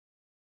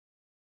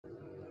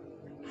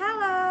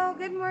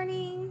good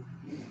morning.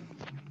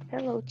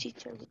 Hello,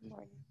 teacher. Good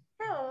morning.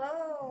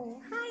 Hello.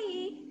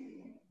 Hi.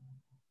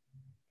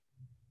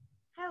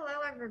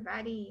 Hello,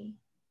 everybody.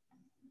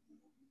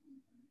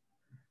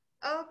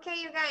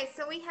 Okay, you guys,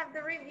 so we have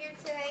the review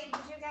today.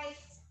 Did you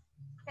guys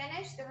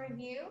finish the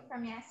review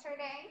from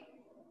yesterday?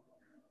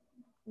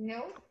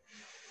 No?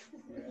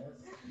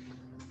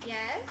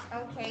 Yes?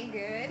 Okay,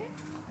 good.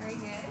 Very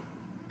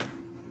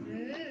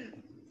good.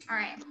 All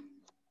right.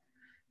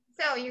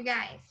 So, you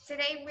guys,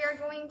 today we are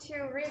going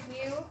to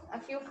review a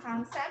few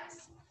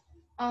concepts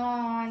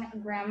on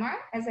grammar,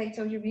 as I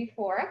told you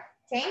before.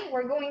 Okay,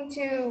 we're going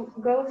to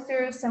go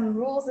through some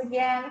rules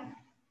again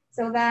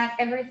so that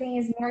everything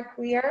is more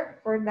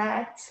clear for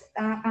that,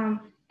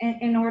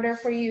 in order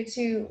for you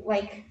to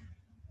like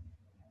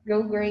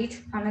go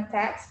great on a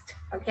text,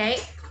 ok?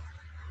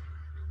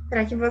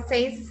 Para que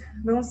vocês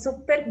vão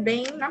super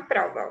bem na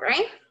prova,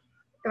 right?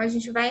 Então a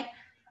gente vai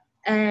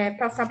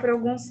passar por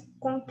alguns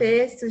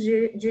contextos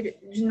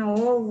de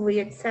novo e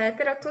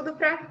etc. Tudo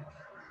para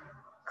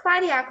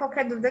clarear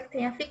qualquer dúvida que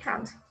tenha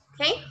ficado,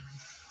 ok?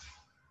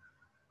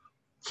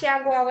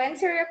 Tiago, I'll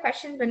answer your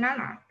question, but not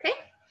now, ok?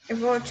 Eu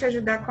vou te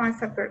ajudar com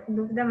essa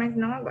dúvida, mas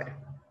não agora.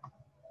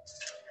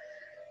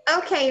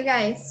 Okay, you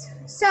guys.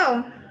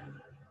 So,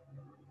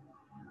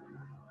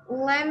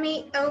 let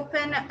me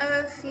open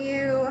a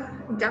few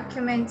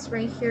documents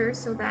right here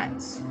so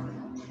that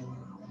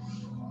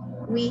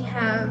we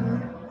have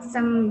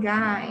some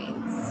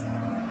guides.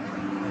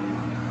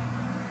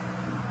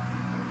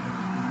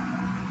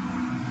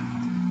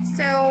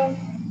 So,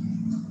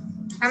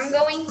 I'm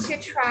going to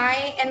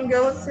try and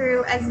go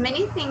through as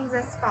many things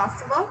as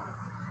possible.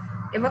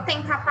 Eu vou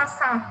tentar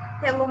passar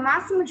pelo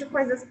máximo de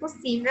coisas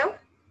possível,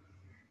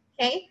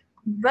 okay?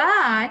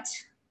 But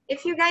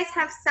if you guys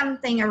have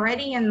something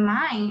already in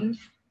mind,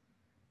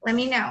 let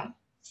me know.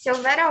 Se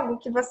houver algo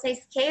que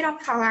vocês queiram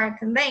falar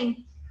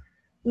também,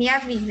 me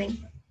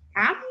avisem,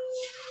 tá?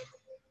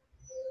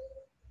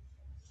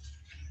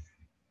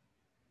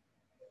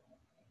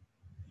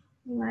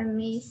 Let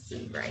me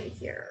see right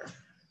here.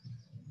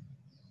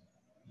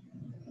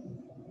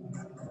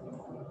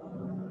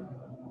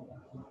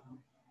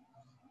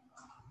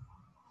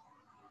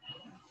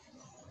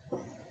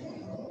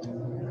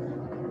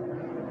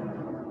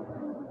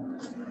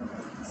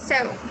 So,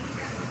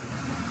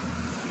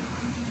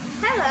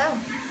 hello,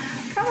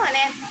 come on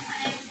in.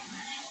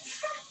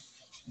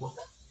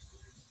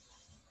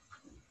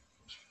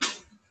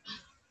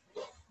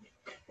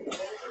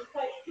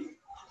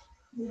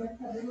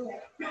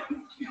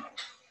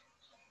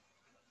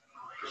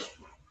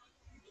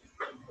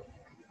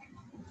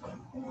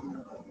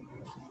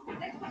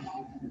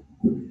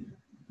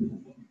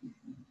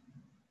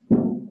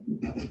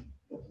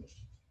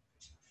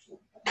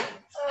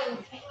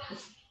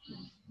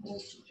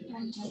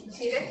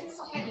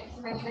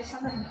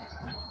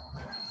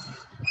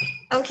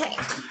 Okay,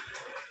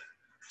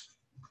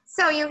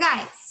 so you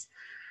guys,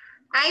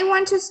 I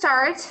want to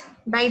start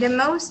by the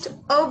most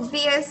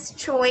obvious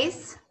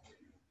choice,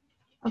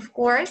 of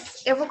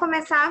course. Eu vou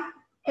começar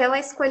pela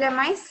escolha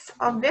mais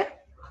óbvia,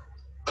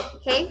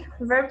 okay?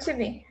 Verb to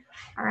be,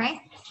 all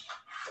right?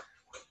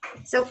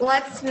 So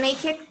let's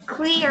make it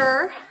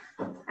clear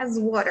as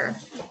water,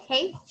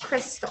 okay?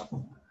 Crystal.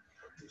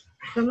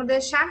 Vamos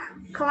deixar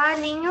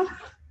clarinho,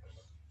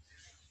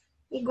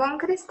 igual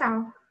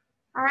cristal,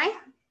 all right?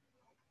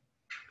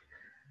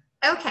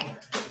 Okay,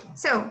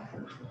 so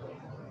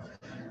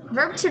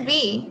verb to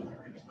be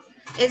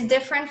is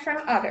different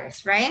from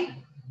others, right?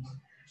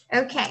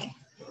 Okay,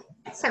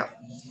 so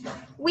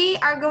we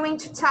are going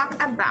to talk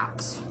about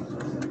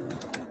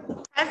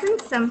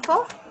present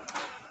simple,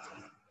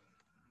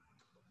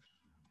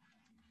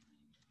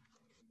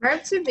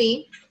 verb to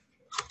be.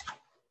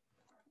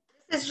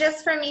 This is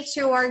just for me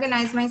to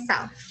organize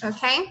myself,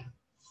 okay?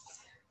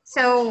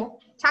 So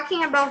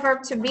talking about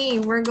verb to be,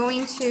 we're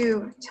going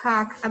to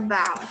talk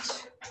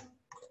about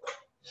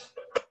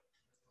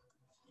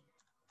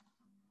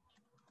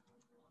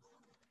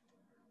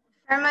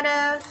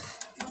affirmative,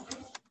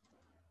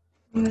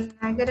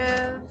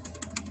 negative,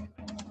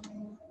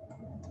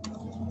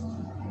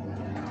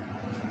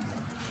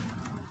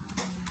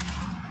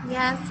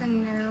 yes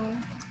and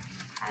no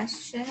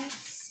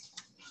questions,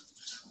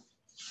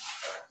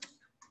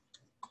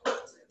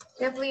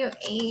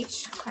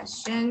 WH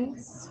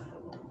questions,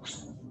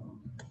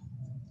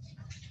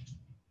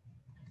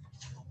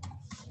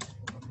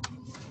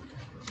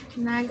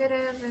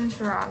 negative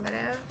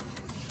interrogative,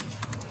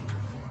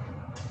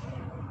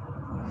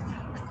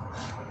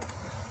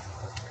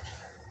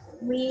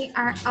 we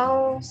are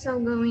also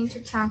going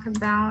to talk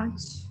about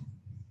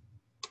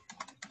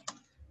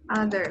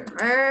other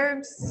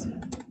verbs,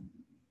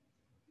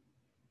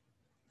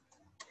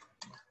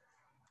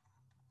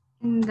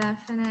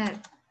 indefinite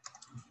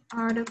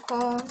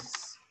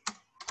articles,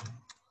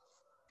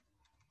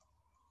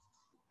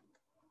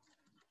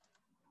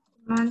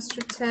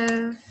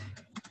 demonstrative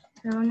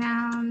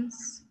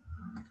pronouns,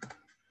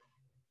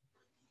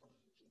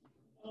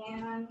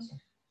 and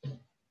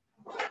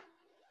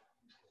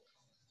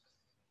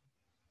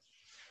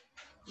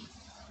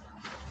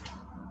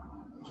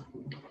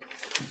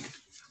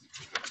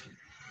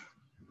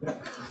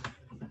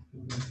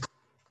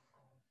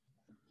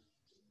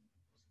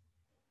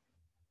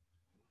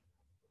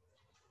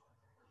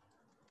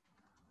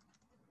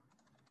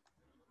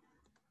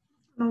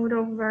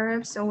modal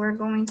verbs. So we're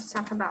going to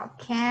talk about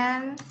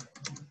can,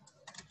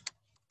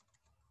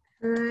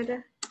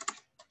 could,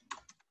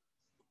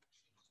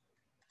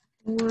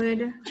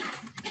 would,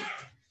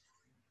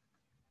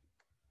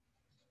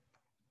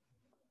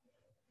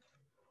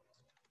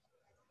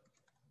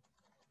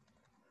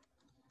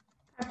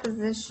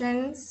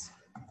 prepositions,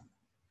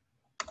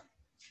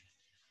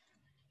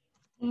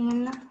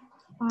 in,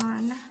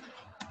 on,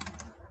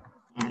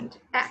 and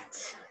at.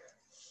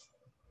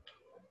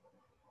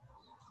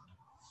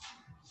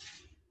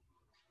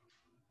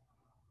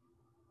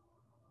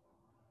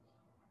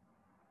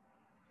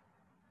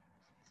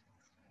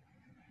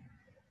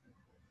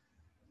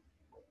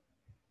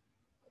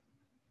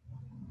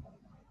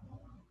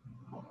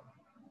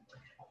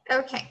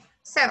 Okay,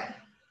 so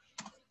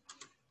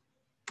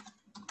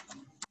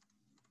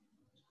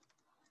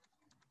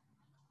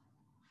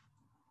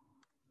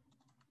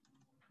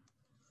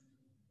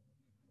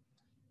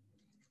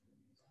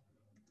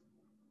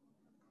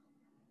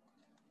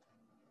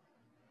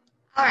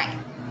all right.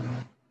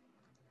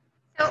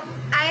 So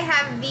I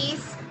have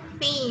these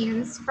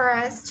themes for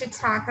us to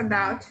talk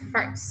about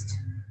first.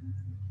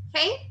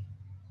 Okay?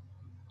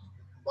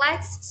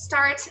 Let's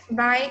start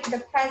by the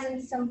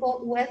present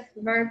simple with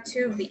verb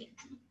to be.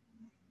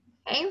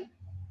 Okay?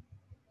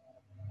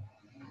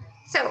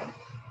 So,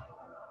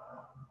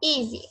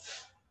 easy.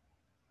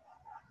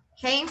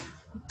 Okay?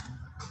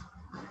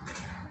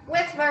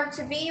 With verb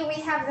to be,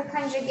 we have the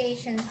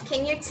conjugations.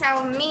 Can you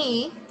tell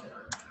me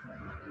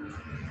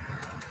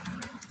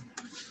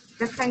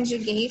the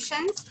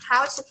conjugations,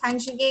 how to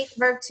conjugate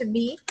verb to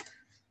be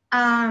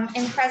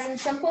in present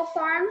simple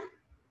form?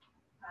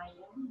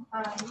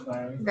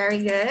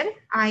 Very good.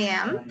 I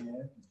am.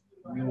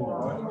 You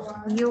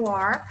are. You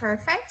are.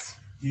 Perfect.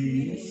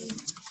 He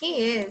is.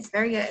 He is.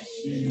 Very good.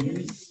 She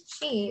is.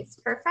 She is.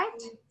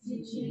 Perfect.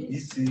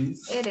 It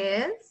is. It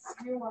is.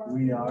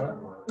 We are.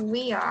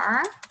 We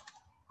are.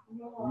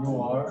 You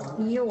are.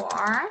 You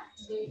are.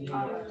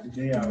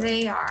 They are.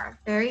 They are.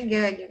 Very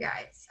good, you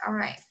guys. All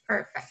right.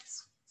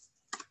 Perfect.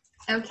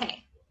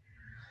 Okay.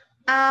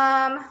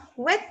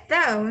 With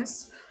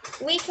those,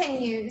 we can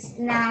use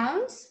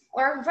nouns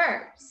or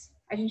verbs.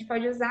 A gente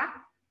pode usar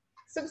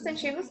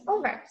substantivos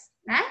ou verbos,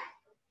 né?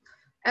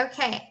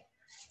 Okay.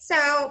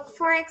 So,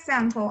 for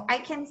example, I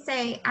can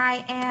say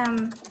I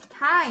am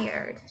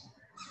tired.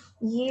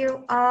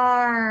 You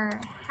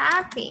are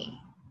happy.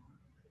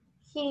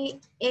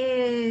 He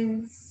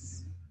is.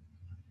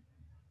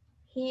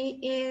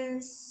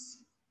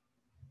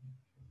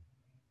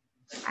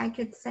 I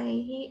could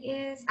say he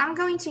is. I'm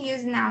going to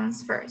use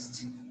nouns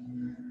first.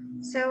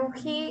 So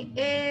he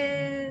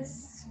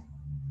is,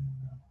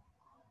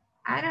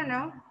 I don't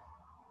know,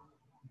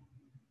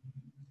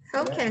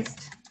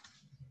 focused.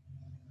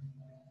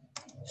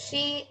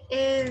 She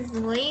is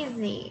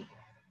lazy.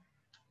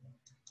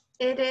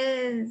 It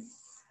is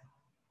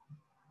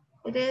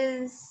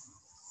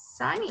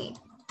sunny.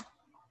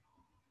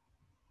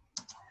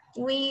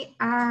 We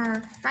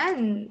are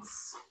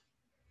friends.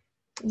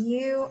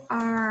 You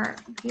are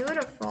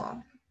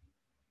beautiful.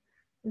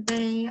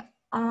 They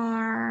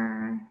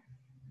are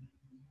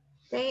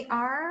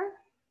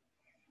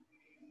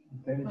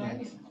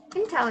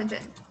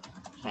intelligent.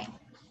 Okay.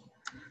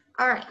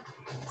 All right.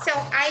 So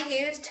I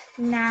used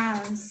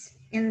nouns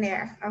in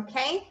there,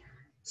 okay?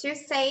 To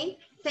say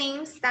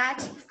things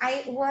that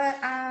I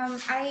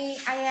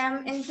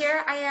am in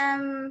here. I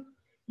am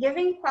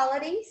giving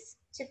qualities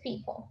to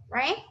people,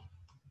 right?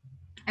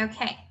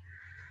 Okay.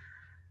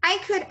 I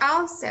could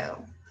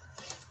also,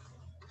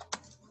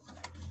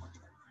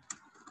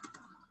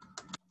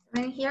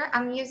 in here,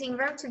 I'm using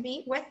verb to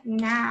be with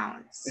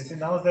nouns. Esse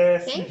nouns é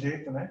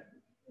sujeito, né?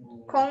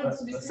 Com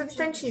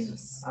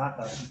substantivos. Ah,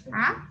 tá.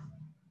 Tá?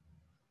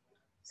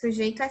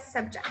 Sujeito é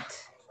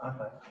subject. Ah,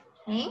 tá.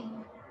 Okay.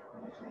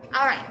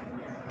 All right.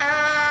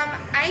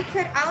 I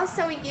could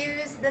also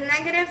use the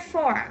negative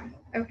form.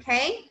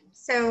 Okay.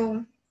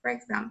 So, for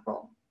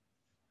example,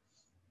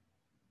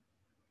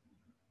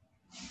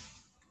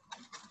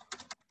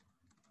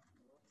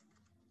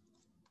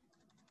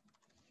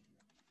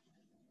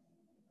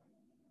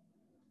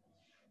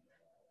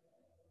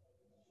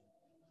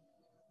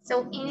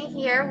 so in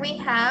here we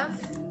have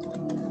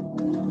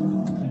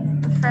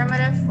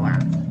affirmative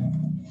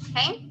form.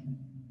 Okay.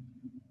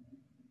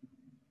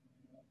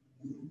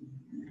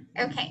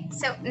 Okay,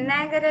 so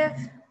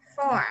negative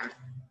form.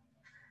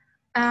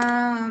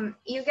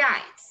 You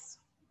guys,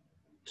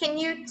 can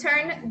you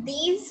turn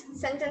these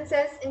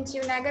sentences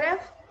into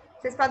negative?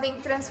 Vocês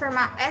podem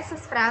transformar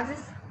essas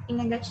frases em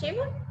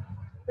negativa,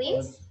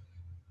 please?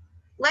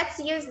 Let's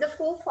use the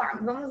full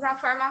form. Vamos usar a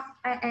forma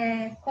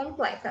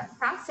completa,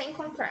 tá? Sem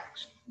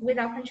contraction,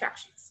 without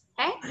contractions,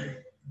 okay?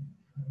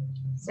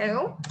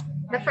 So,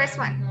 the first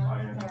one.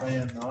 I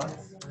am not.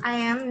 I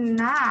am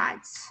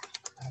not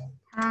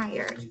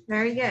tired.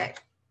 Very good.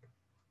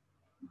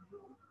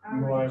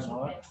 You are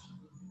not.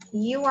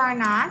 You are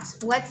not.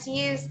 Let's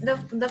use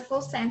the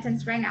full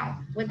sentence right now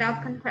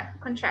without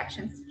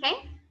contractions,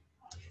 okay?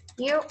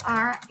 You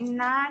are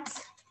not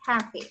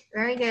happy.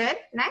 Very good.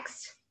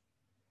 Next.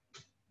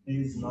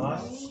 He's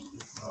not.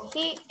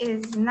 He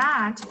is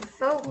not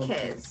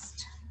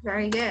focused.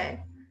 Very good.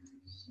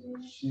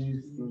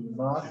 She's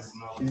not.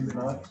 She's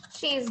not.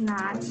 She's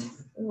not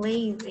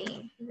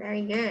lazy.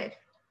 Very good.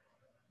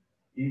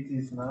 It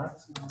is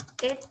not.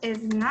 It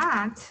is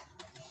not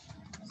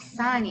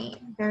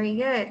sunny. Very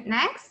good.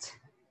 Next.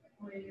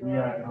 We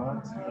are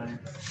not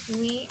friends.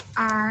 We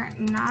are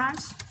not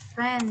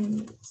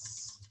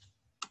friends.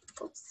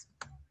 Oops.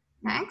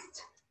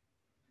 Next.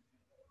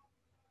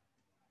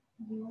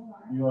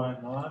 You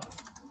are not.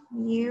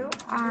 You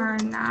are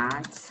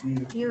not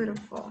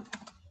beautiful.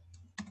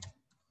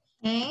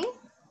 Okay.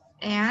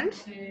 And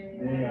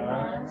They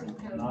are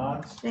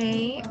not.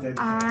 they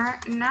are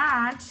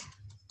not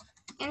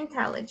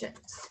intelligent.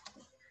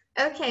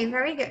 Okay,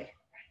 very good.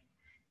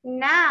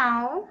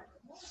 Now,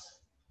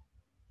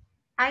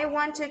 I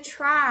want to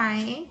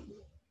try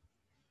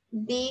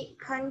the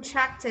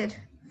contracted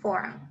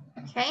form,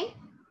 ok?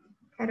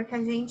 Quero que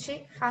a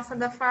gente faça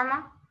da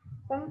forma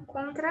com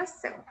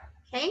contração,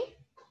 ok?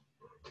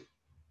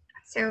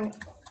 So,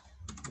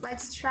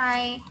 let's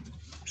try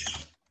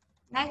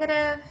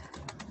negative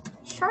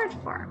short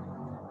form.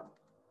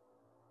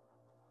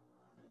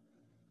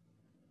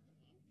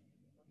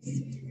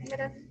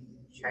 Negative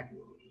short,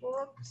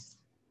 whoops.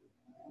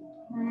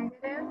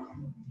 Negative,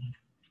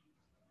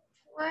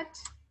 what?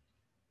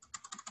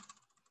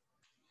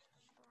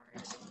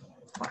 Short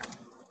form.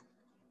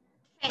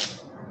 Okay,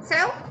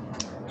 so,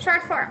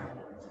 short form.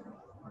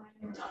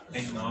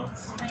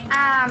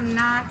 I'm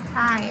not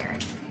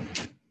tired.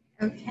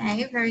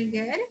 Okay, very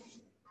good.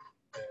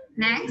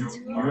 Next.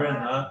 You're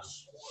not.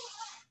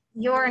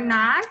 You're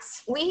not.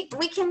 We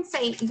can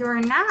say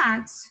you're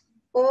not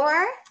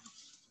or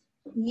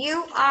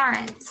you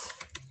aren't,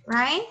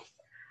 right?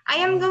 I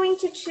am going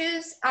to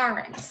choose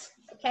aren't,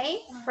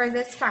 okay, for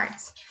this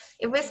part.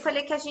 Eu vou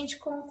escolher que a gente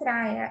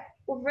contraia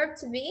o verb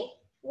to be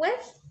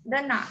with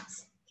the not,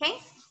 okay?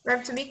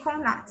 Verb to be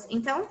com not.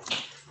 Então,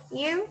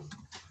 you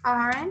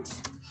aren't.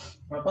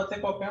 Mas pode ser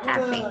qualquer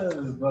uma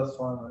das duas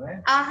formas,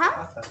 né?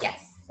 Tá.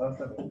 Yes.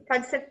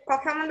 Pode ser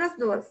qualquer uma das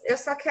duas. Eu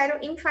só quero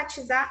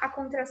enfatizar a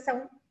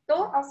contração do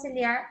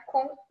auxiliar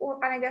com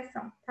a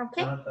negação, tá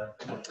ok? Tá.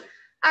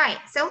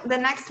 Alright, so the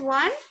next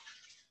one.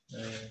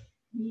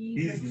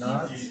 He's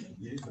not.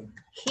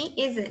 He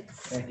isn't.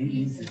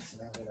 He isn't,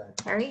 na verdade.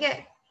 Very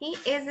good. He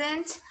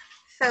isn't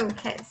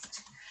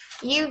focused.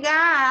 You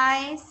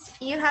guys,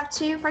 you have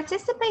to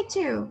participate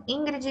too.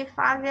 Ingrid,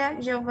 Flávia,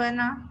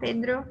 Giovanna,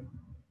 Pedro.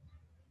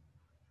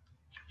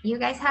 You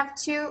guys have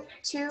to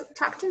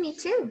talk to me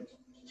too.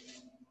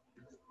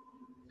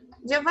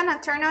 Giovanna,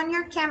 turn on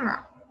your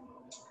camera.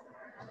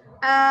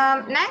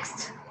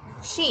 Next,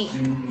 she.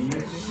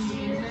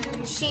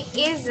 She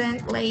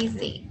isn't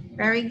lazy.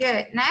 Very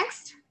good.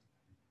 Next.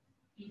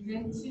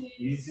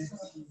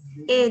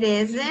 It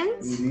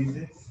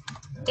isn't.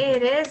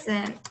 It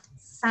isn't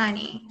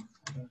sunny.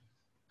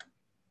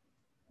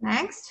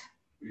 Next.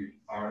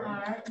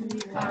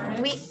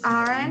 We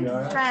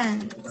aren't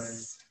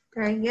friends.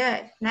 Very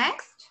good.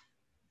 Next.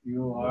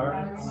 You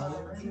are.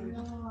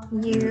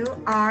 You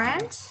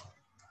aren't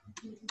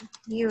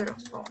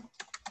beautiful.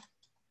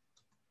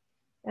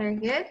 Very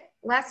good.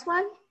 Last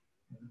one.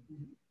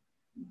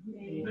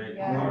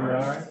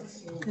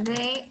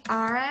 They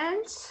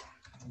aren't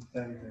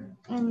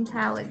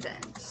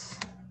intelligent.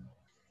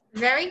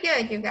 Very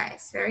good, you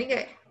guys. Very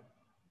good.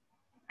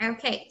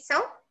 Okay,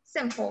 so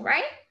simple,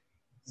 right?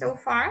 So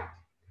far.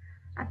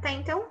 Até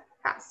então,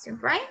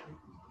 fácil, right?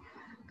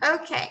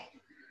 Okay.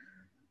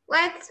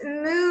 Let's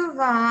move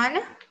on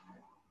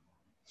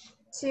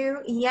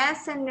to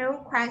yes and no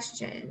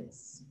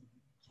questions.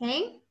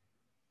 Okay?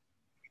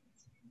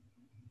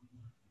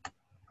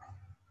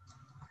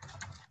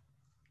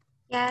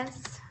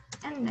 Yes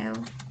and no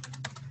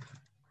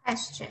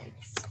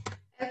questions.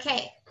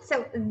 Okay,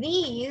 so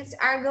these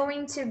are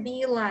going to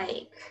be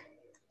like,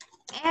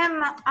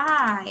 am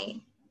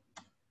I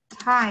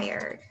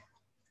tired?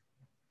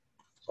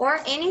 Or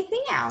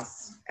anything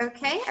else,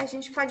 okay? A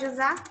gente pode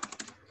usar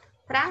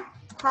para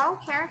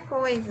qualquer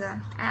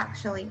coisa,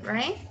 actually,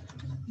 right?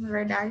 Na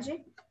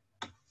verdade.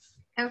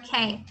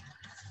 Okay.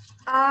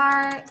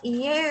 Are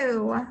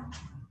you,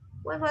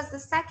 what was the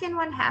second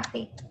one,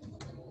 happy?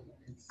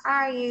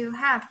 Are you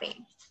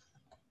happy?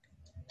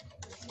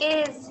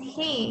 Is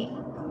he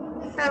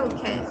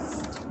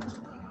focused?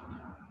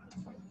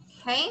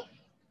 Okay.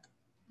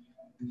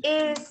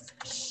 Is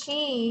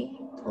she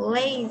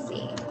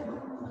lazy?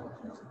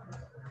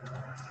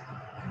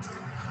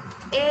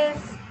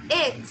 Is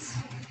it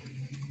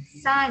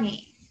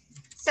sunny?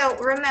 So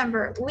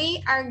remember,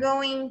 we are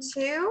going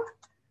to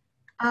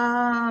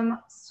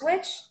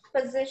switch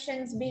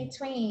positions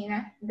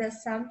between the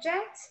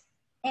subject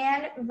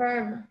and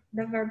verb,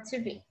 the verb to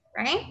be,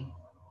 right?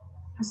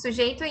 O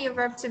sujeito e o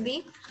verb to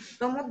be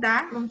vão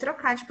mudar, vão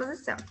trocar de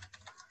posição.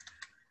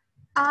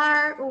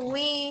 Are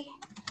we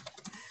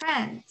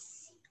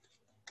friends?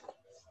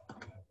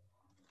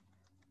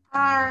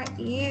 Are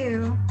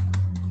you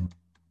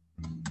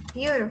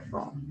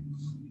beautiful?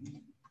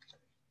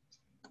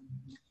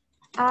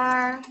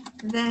 Are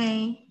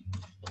they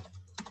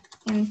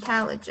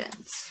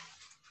intelligent.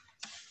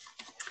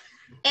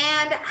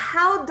 And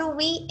how do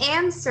we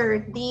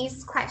answer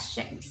these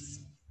questions?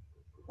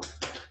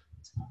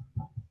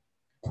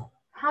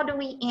 How do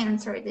we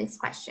answer these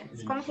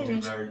questions? Como que a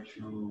gente...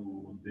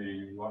 To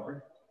they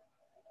are.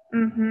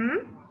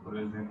 Por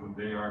exemplo,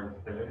 they are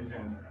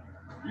intelligent,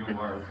 you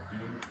are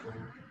beautiful.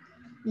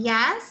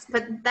 Yes,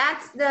 but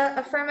that's the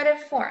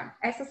affirmative form.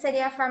 Essa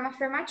seria a forma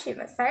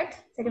afirmativa, certo?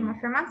 Seria uma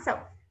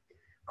afirmação.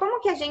 Como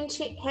que a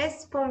gente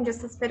responde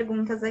essas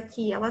perguntas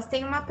aqui? Elas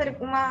têm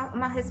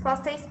uma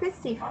resposta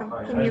específica.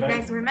 Can you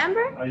guys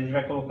remember? A gente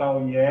vai colocar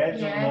o yes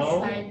ou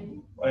não.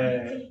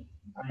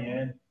 I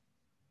am.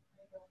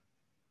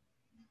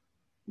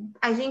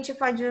 A gente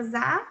pode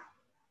usar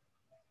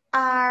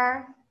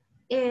are,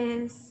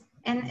 is,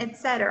 and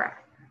etc.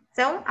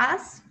 São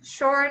as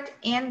short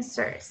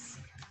answers,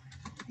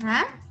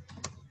 né?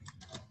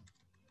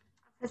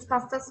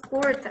 Respostas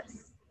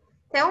curtas.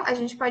 Então, a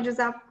gente pode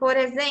usar, por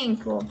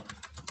exemplo,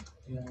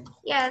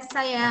 yes,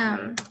 I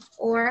am,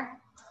 or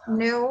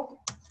no,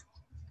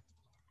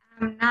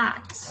 I'm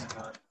not.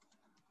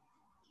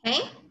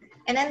 Okay?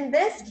 And in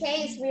this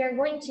case, we are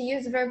going to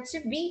use verb to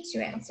be to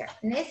answer.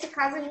 Nesse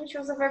caso, a gente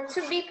usa o verb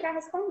to be para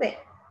responder,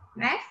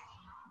 né?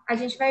 A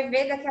gente vai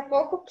ver daqui a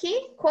pouco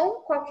que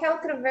com qualquer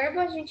outro verbo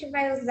a gente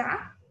vai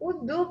usar o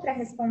do para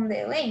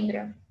responder,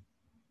 lembra?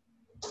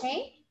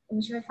 Ok? A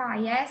gente vai falar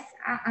yes,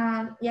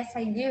 yes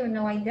I do,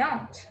 no I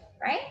don't,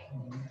 right?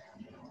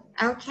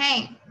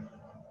 Okay.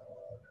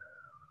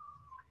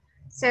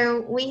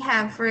 So we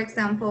have, for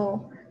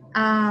example,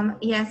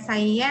 yes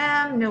I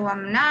am, no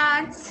I'm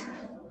not.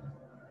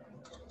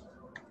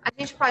 A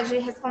gente pode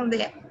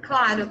responder,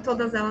 claro,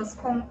 todas elas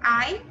com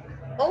I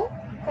ou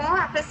com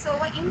a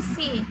pessoa em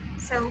si.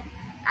 So,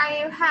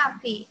 are you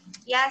happy?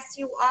 Yes,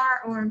 you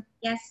are, or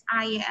yes,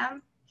 I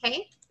am.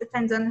 Okay?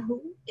 Depends on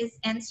who is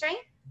answering.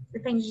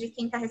 Depende de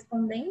quem está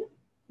respondendo,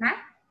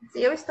 né? Se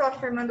eu estou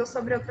afirmando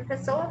sobre outra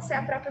pessoa, se é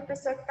a própria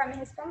pessoa que está me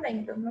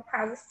respondendo. No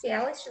caso, se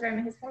ela estiver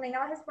me respondendo,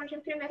 ela responde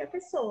em primeira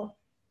pessoa.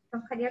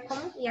 Então, ficaria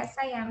como yes,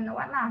 I am, no,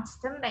 I'm not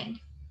também,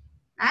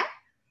 né?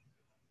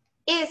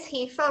 Is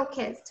he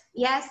focused?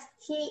 Yes,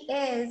 he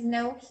is.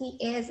 No, he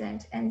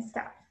isn't, and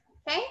stuff.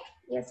 Okay?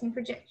 E assim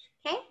por diante.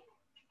 Okay?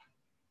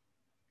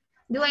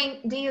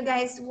 Do you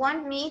guys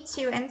want me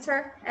to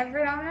answer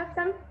every one of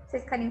them?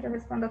 Vocês querem que eu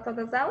responda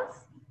todas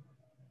elas?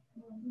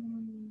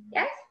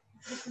 Yes?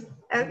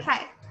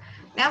 Okay.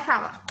 No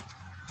problem.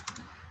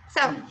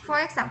 So, for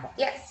example,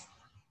 yes.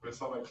 O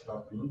pessoal vai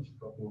tirar print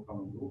para colocar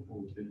no grupo?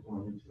 Ou tem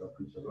como a gente tirar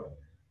print agora?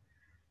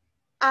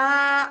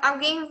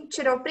 Alguém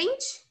tirou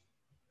print?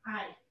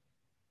 Ai.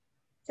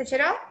 Você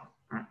tirou?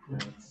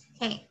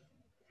 Ok.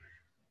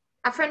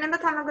 A Fernanda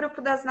tá no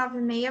grupo das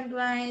 9h30,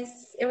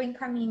 mas eu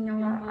encaminho.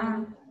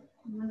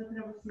 Manda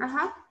pra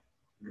você.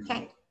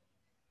 Ok.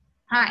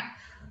 Alright.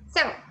 So,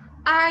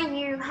 are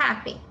you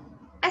happy?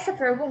 Essa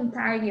pergunta,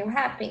 are you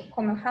happy?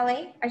 Como eu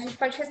falei, a gente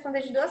pode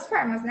responder de duas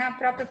formas, né? A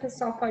própria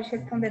pessoa pode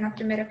responder na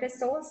primeira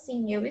pessoa,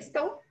 sim, eu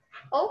estou.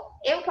 Ou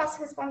eu posso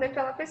responder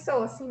pela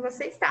pessoa, sim,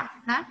 você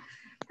está, né?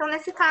 Então,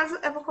 nesse caso,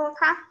 eu vou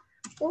colocar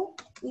o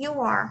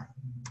you are,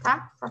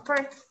 tá? Só por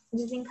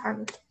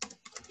desencargo.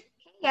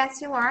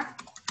 Yes, you are.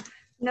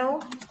 No,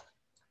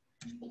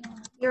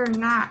 you're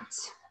not.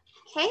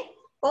 Okay?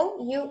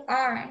 Ou you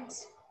aren't.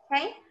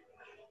 Okay?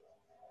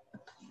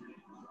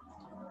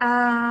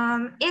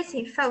 Is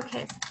he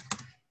focused?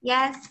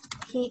 Yes,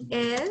 he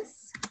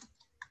is.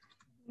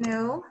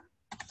 No,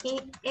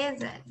 he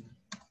isn't.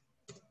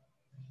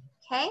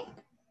 Okay?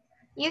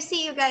 You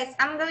see, you guys,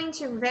 I'm going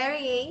to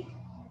vary.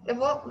 Eu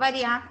vou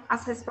variar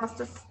as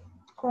respostas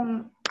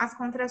com as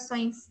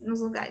contrações nos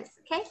lugares,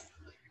 ok?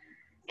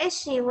 Is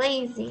she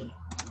lazy?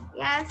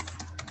 Yes,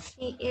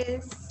 she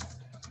is.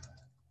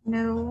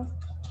 No,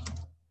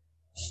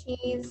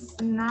 she's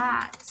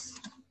not.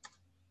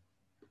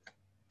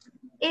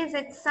 Is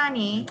it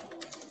sunny?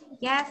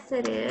 Yes,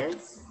 it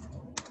is.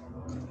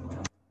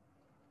 No,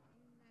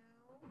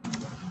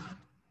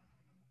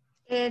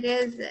 it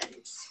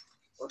isn't.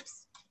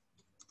 Oops.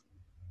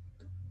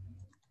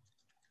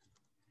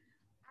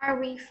 Are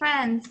we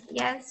friends?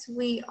 Yes,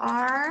 we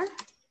are.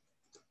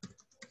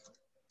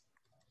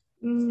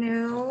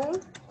 No,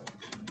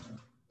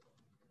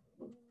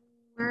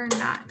 we're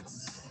not.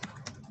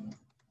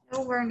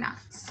 No, we're not.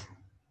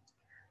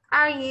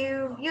 Are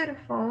you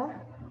beautiful?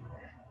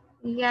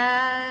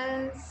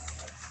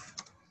 Yes.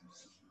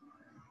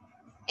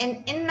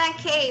 And in that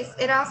case,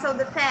 it also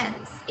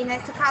depends. E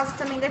nesse caso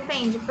também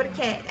depende,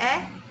 porque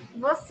é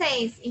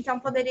vocês. Então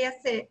poderia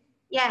ser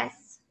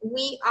yes,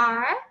 we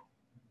are.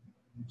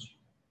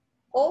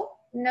 Ou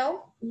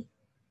no,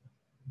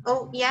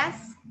 ou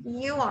yes,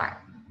 you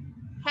are.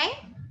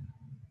 Ok?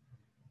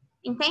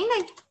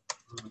 Entendem?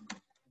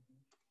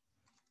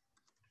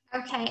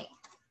 Ok.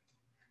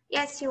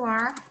 Yes, you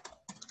are.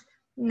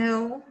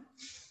 No,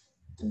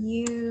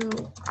 you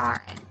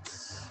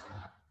aren't.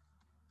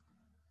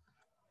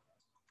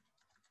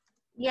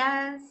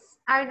 Yes.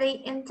 Are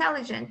they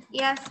intelligent?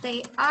 Yes,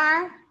 they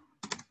are.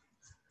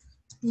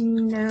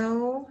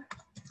 No,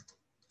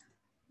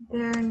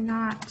 they're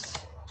not.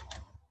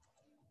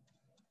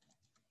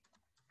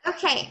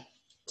 Okay,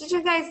 did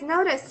you guys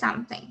notice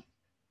something?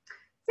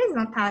 Vocês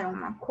notaram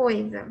uma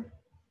coisa?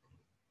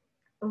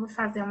 Eu vou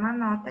fazer uma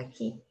nota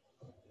aqui.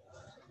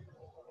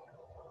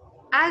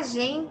 A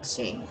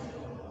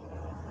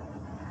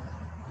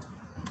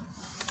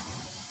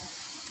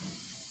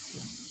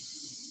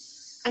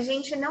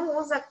gente não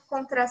usa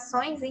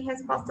contrações em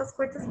respostas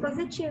curtas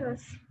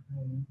positivas.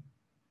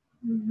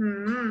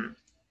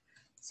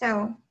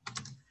 So,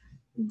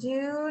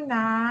 do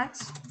not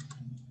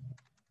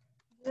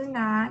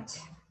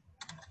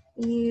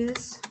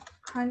use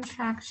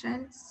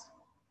contractions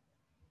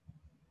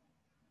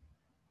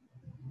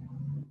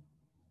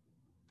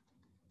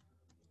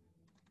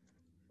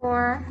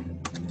for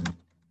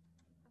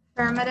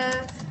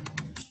affirmative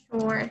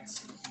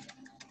short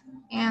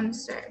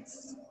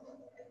answers.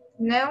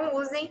 Não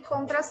usem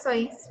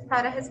contrações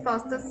para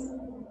respostas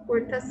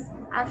curtas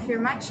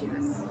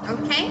afirmativas,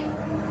 ok?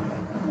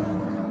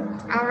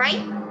 All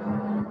right?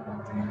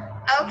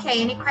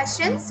 Okay, any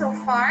questions so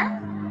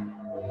far?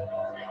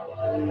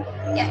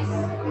 Yes.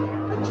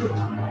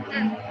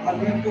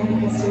 Ali quando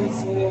você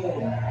usou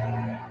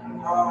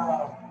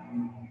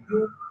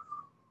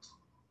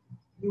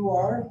you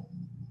are,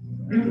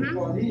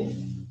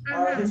 ali,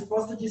 a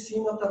resposta de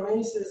cima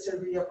também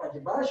serviria para de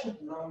baixo?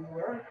 Não,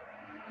 you are?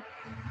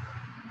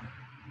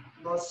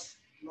 Nós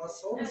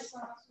somos?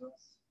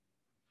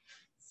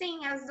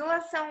 Sim, as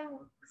duas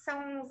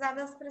são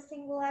usadas para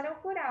singular ou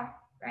plural,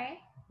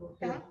 right?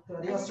 Então,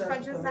 a gente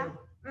pode usar.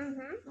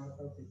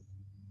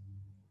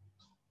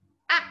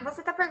 Ah, você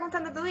está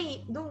perguntando do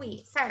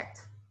we,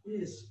 certo?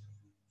 Isso.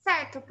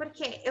 Certo,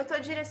 porque eu estou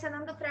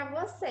direcionando para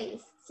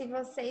vocês. Se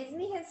vocês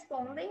me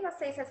respondem,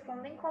 vocês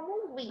respondem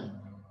como we.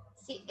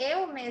 Se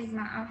eu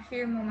mesma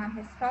afirmo uma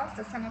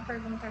resposta, se é uma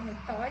pergunta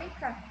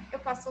retórica, eu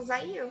posso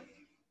usar you.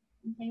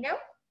 Entendeu?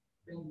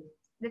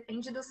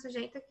 Depende do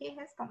sujeito que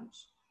responde.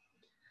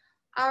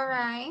 All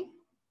right.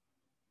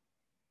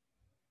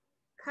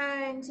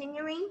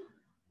 Continuing.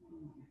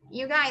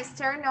 You guys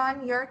turn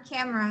on your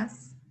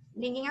cameras.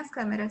 Liguem as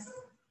câmeras.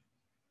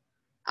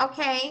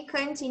 Okay,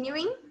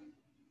 continuing.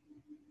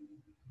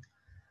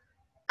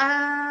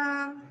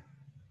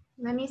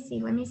 Let me see.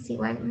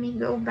 Let me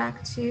go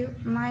back to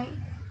my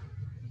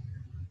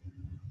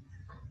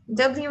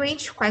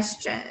WH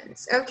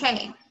questions.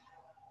 Okay.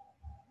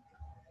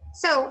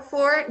 So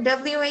for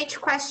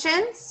WH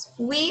questions,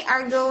 we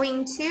are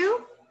going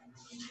to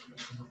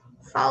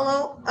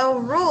follow a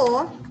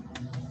rule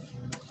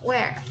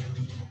where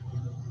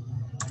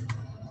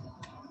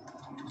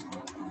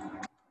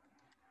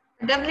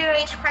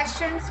WH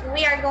questions,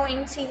 we are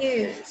going to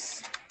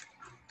use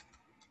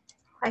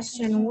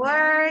question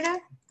word,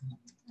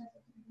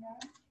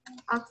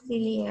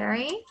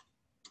 auxiliary,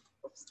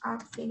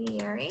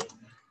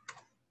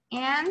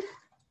 and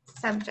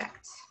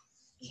subject,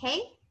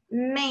 okay?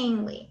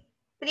 Mainly,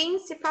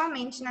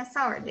 principalmente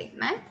nessa ordem,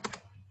 né?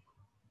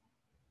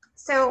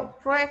 So,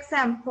 for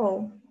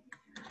example,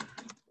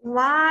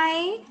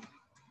 why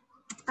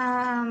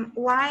am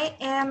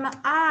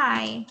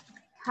I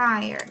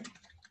tired?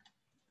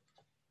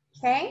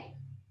 Okay.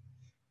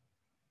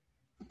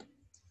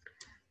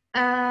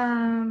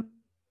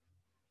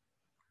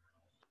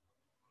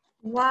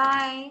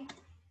 Why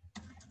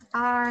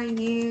are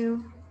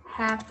you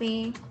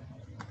happy?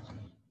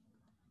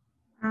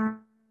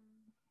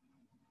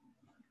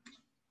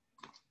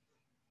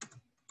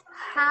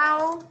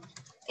 How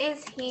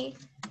is he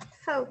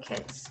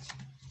focused?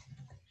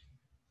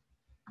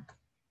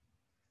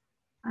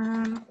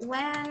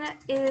 When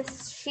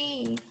is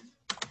she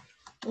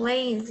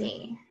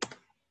lazy?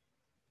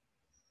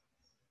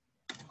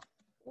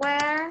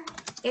 Where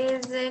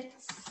is it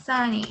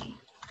sunny?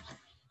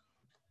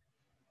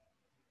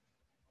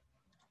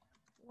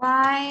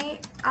 Why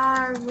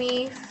are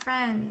we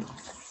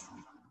friends?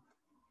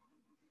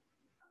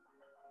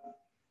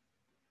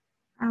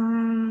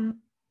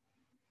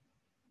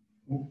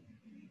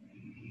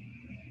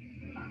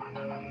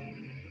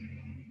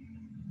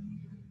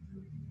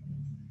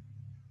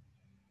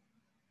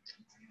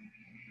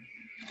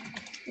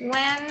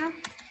 When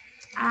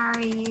are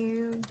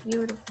you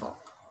beautiful?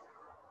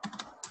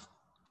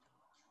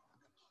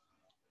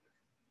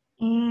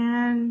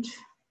 And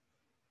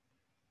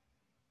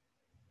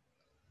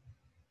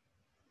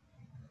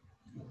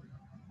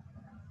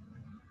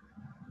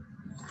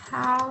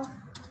how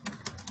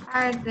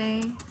are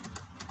they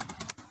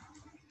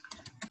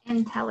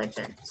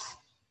intelligent?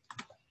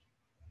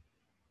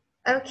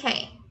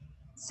 Okay,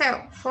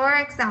 so for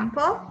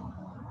example,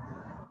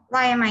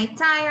 why am I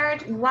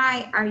tired?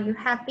 Why are you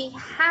happy?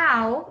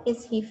 How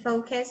is he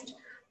focused?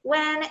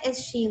 When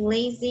is she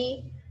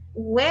lazy?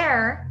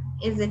 Where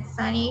is it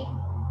sunny?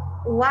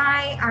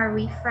 Why are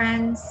we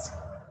friends?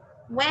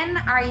 When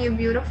are you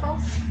beautiful?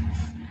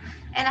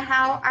 And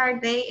how are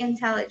they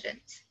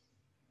intelligent?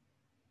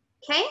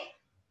 Okay?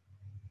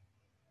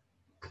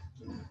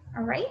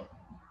 All right?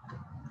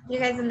 You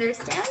guys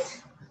understand?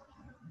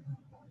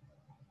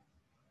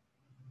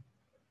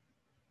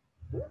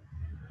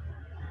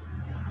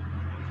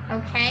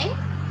 Okay?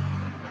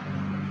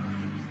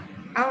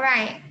 All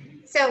right.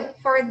 So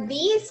for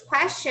these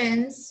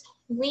questions,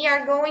 we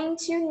are going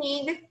to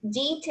need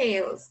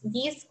details.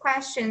 These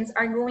questions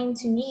are going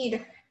to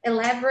need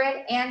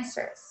elaborate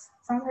answers.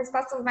 São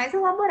respostas mais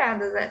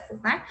elaboradas essas,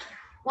 né?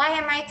 Why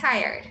am I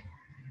tired?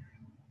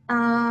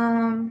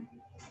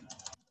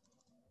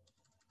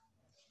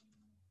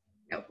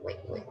 No, wait.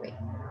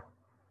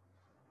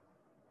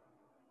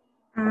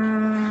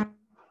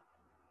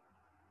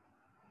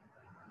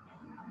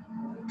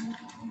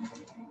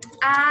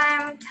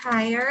 I'm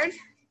tired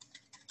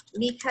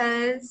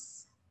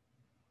because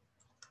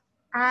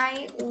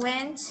I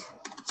went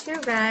to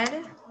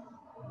bed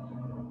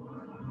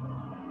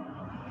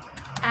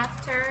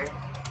after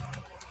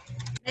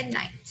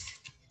midnight.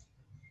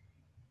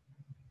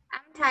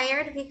 I'm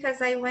tired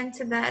because I went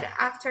to bed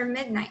after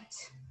midnight,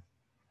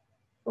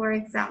 for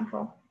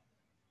example.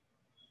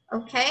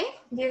 Okay,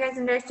 do you guys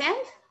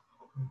understand?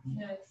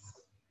 Yes.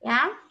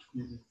 Yeah?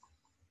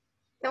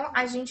 Então,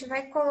 a gente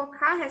vai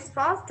colocar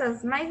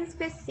respostas mais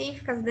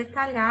específicas,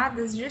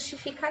 detalhadas,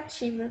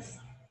 justificativas,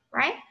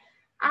 right?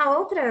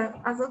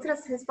 As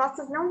outras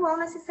respostas não vão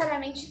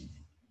necessariamente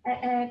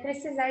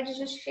precisar de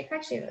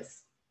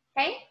justificativas,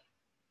 ok?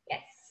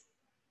 Yes.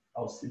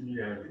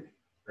 Auxiliar.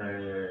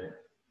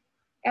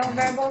 É um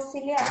verbo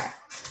auxiliar.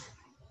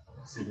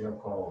 Seria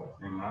qual?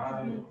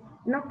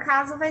 No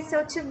caso, vai ser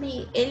o to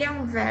be. Ele é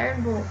um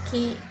verbo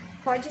que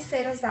pode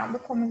ser usado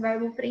como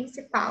verbo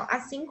principal,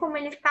 assim como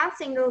ele está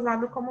sendo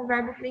usado como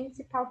verbo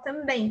principal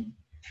também.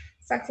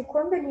 Só que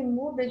quando ele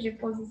muda de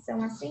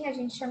posição assim, a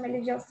gente chama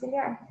ele de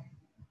auxiliar.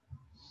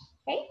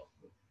 Ok?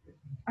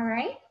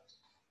 Alright?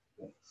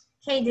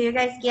 Okay, do you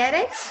guys get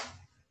it?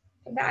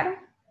 Got it?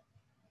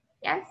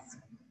 Yes?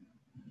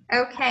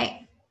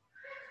 Okay.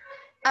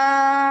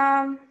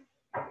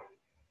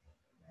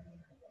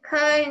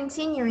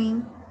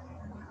 Continuing.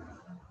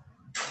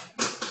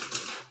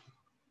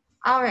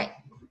 Alright.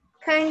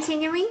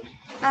 Continuing.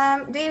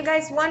 Do you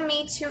guys want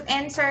me to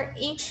answer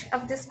each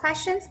of these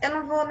questions? Eu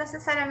não vou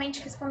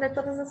necessariamente responder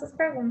todas essas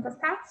perguntas,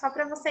 tá? Só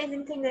para vocês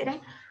entenderem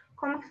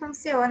como que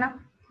funciona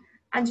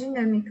a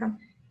dinâmica.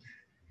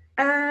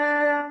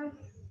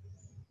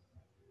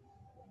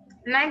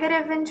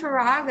 Negative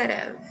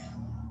interrogative.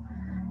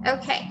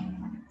 Okay,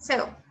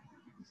 so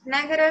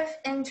negative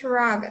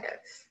interrogative.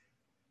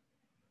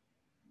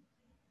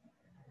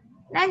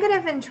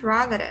 Negative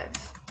interrogative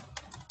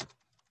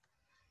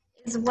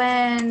is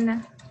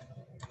when,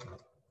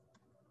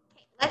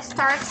 let's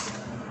start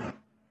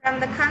from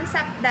the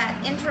concept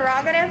that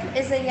interrogative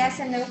is a yes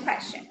and no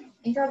question.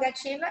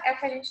 Interrogativa é o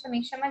que a gente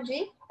também chama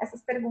de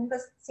essas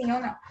perguntas sim ou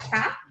não,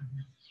 tá?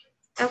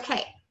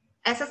 Ok,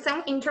 essas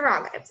são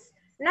interrogatives.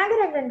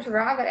 Negative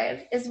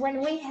interrogative is when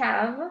we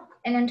have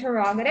an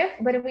interrogative,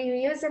 but we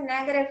use a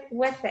negative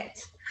with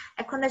it.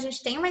 É quando a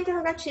gente tem uma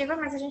interrogativa,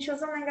 mas a gente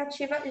usa uma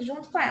negativa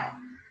junto com ela.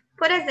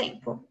 Por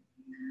exemplo,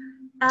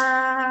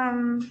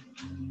 am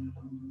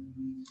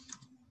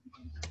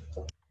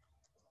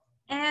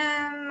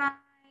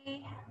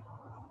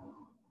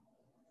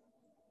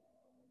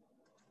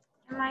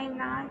I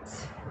not?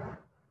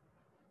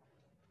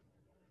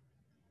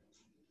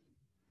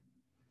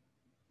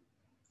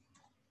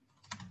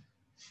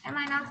 Am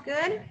I not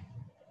good?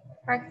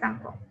 For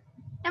example,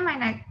 am I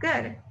not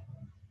good?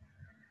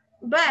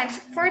 But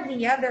for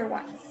the other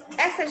ones,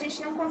 essa a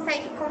gente não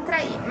consegue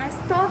contrair, mas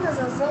todas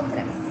as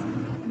outras,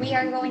 we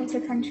are going to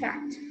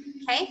contract,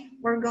 okay?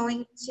 We're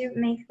going to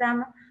make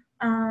them,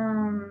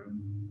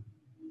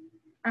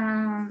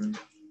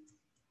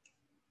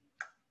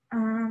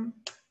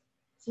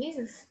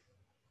 Jesus.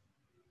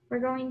 We're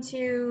going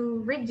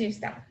to reduce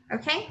them,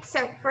 okay?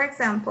 So, for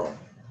example,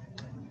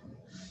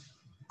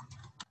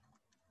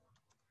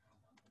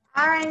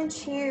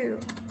 aren't you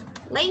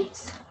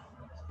late?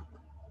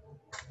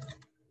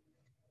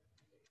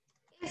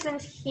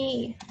 Isn't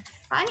he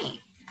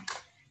funny?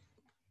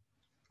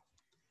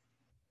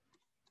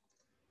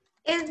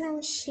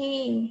 Isn't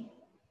she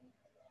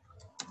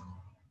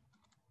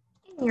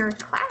in your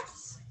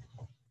class?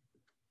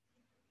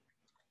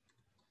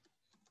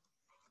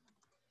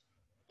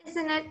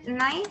 Isn't it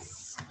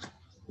nice?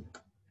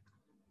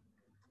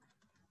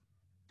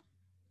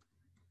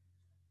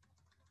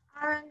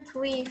 Aren't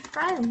we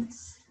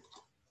friends?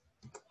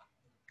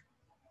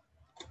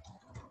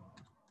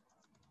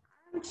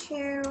 Aren't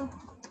you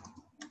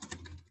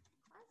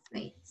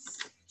classmates?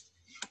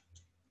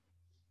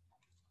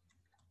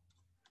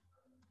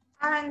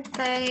 Aren't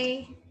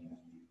they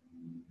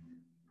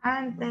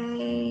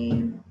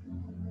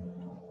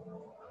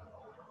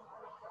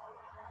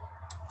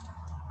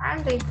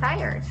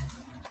tired?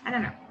 I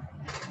don't know.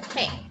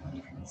 Okay,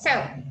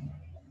 so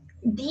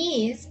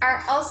these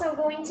are also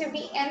going to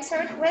be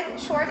answered with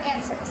short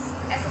answers.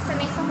 Essas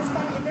também são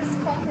respondidas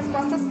com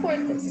respostas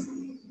curtas,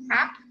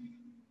 tá?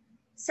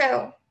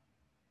 So,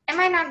 am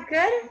I not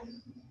good?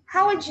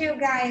 How would you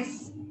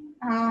guys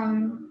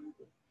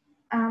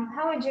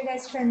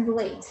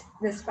translate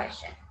this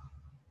question?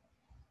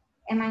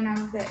 Am I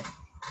not good?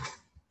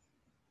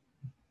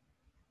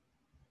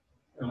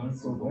 Eu não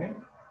sou bem?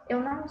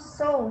 Eu não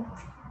sou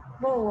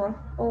boa.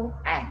 Ou,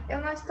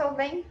 eu não estou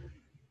bem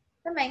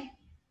também.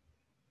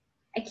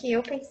 É que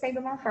eu pensei de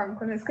uma forma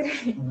quando eu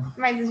escrevi,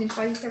 mas a gente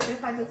pode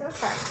interpretar de outra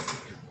forma,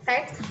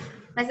 certo?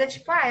 Mas é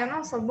tipo, eu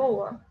não sou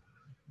boa.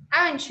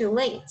 Aren't you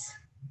late?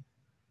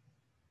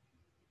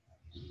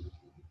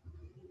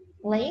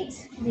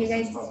 Late? Do you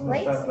guys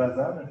late? Não está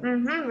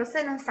atrasada?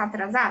 Você não está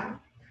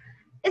atrasado?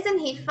 Isn't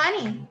he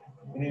funny?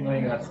 Ele não é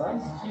engraçado?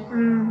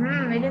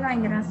 Ele não é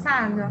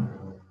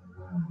engraçado?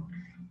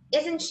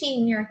 Isn't she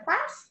in your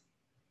class?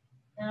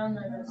 Ela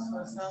não é da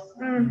sua sala.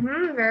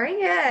 Very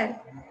good.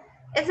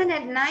 Isn't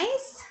it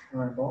nice?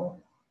 Não é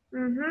bom?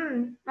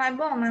 Não é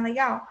bom, não é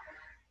legal?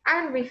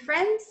 Aren't we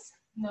friends?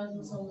 Nós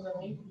não somos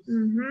amigos.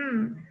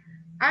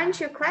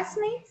 Aren't you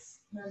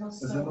classmates? Nós não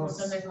somos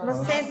da mesma sala.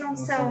 Vocês não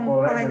são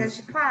colegas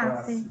de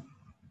classe?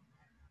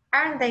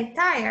 Aren't they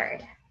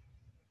tired?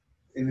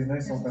 Eles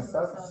não são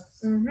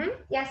cansados?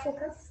 Yes,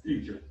 Lucas.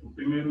 Teacher, o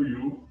primeiro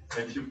you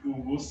é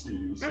tipo você,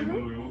 o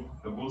segundo you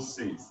é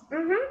vocês.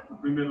 O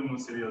primeiro não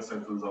seria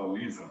certo usar o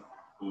isn't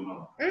ou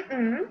não?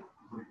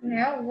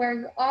 No,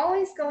 we're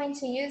always going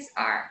to use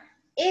are.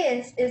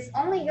 Is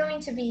only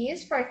going to be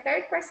used for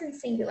third person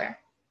singular.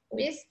 O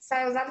is só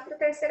é usado para a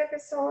terceira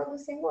pessoa do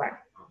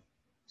singular.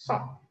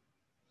 Só.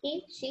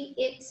 He, she,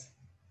 it.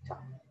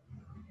 Só.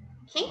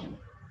 Ok?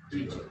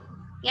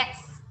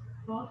 Yes.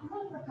 Volta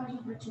para a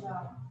caixa para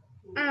tirar.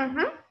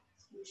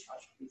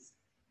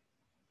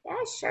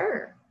 Yeah,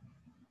 sure.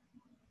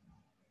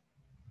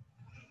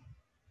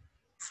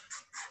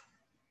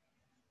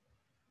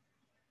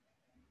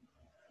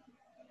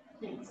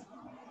 Thanks.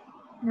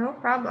 No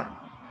problem.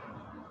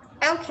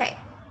 Okay.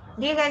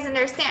 Do you guys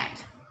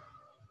understand?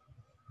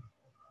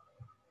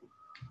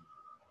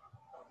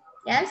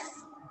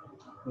 Yes?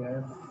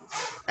 Yes.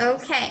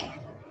 Okay.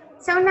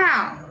 So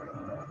now,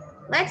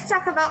 let's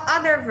talk about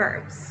other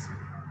verbs.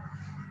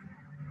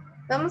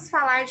 Vamos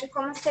falar de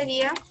como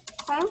seria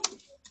com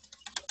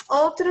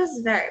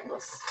outros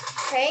verbos,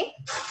 okay?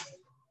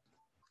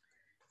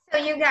 So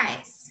you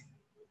guys,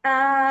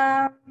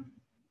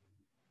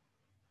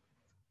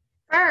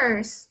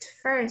 first,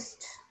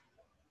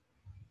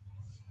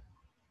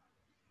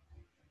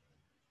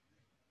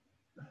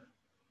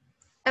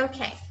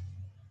 okay.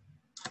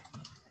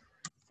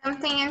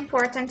 Something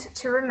important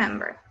to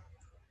remember.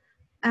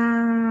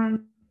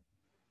 In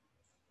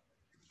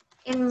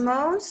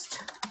most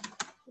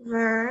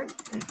verbs,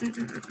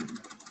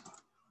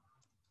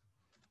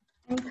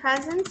 in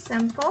present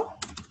simple,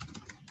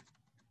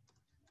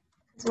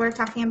 because we're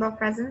talking about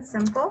present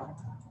simple,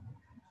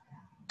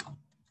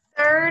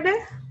 third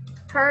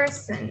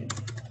person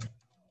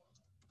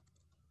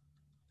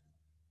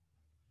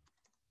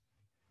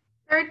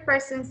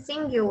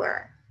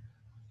singular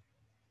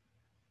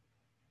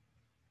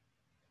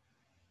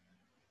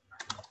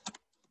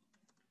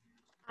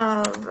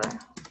of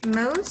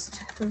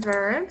most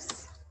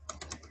verbs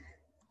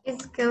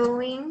is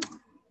going,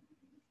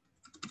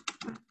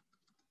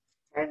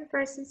 third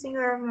person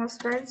singular of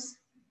most verbs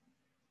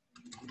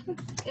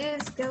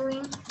is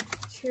going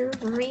to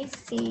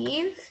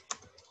receive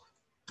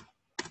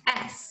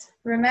S.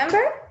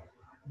 Remember?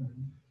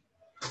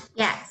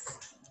 Yes.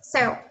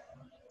 So,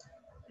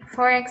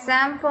 for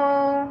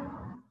example,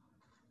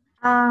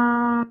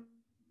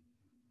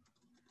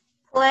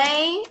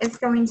 play is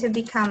going to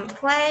become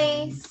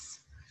plays.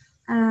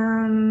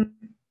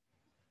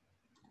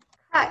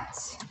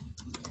 Cut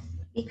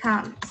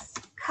becomes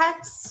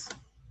cuts.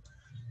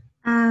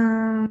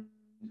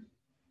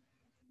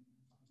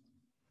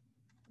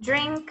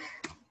 Drink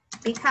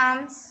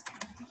becomes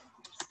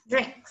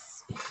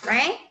drinks,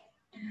 right?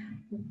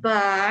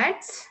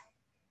 But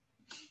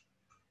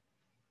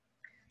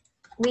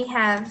we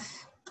have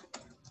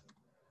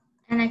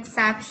an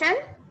exception,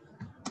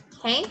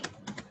 okay?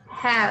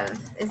 Have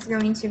is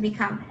going to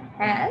become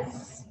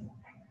has.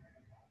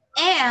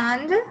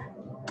 And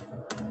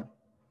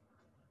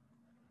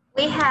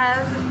we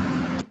have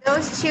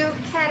those two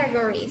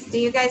categories. Do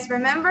you guys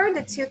remember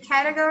the two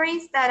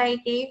categories that I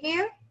gave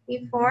you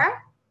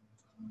before?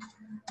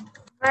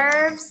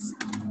 Verbs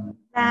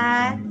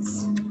that,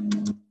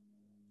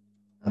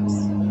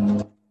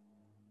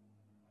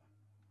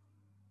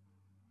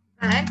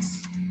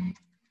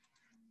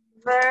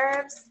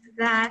 verbs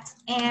that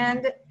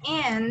end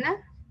in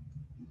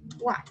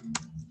what?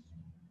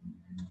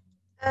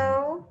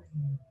 O,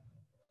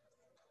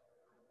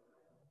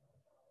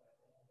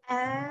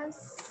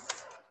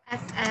 S,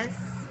 SS,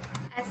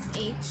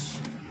 SH,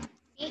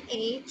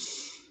 CH,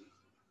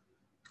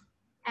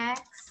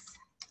 X,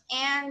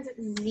 and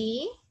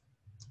Z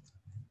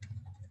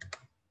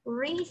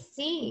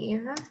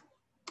receive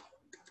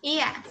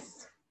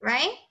ES,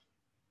 right?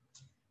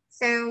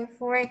 So,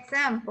 for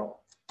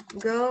example,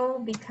 go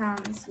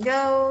becomes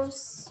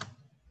goes.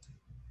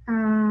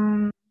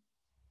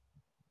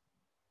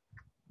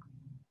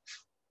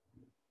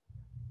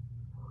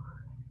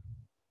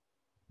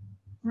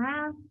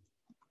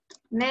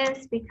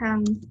 Miss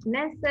becomes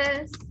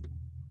misses.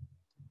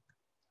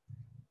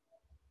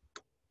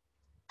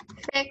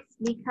 Fix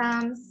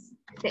becomes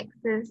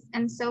fixes,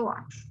 and so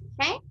on.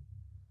 Okay?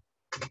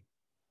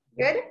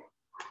 Good?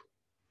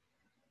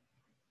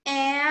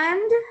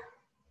 And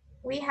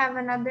we have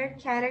another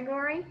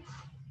category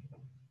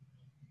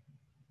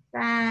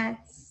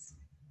that's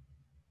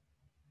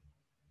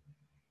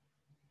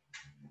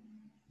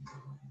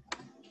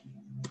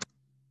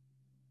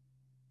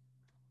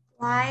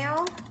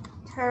while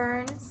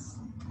turns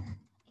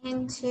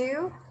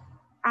into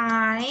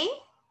I,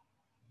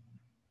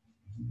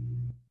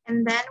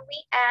 and then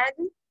we add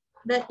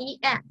the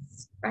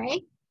ES,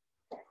 right?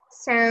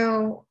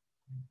 So,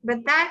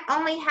 but that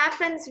only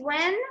happens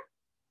when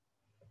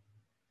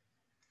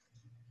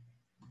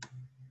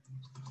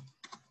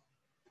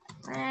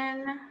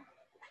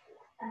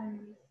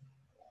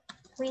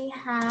we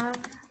have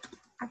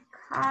a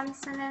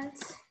consonant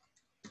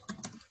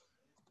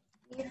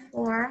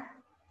before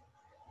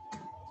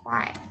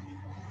Y.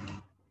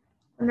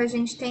 Quando a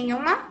gente tem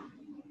uma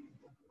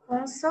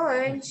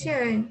consoante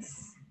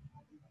antes.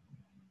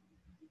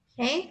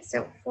 Okay,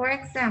 so for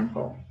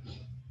example,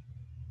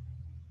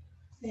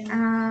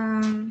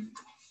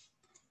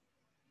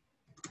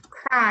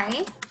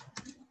 cry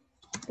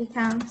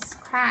becomes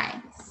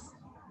cries.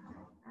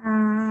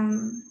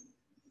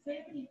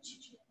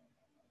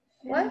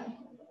 What?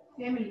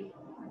 Family.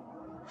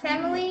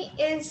 Family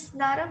is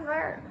not a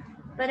verb,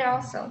 but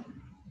also.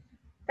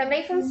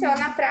 Também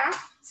funciona para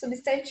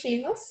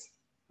substantivos,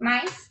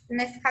 mas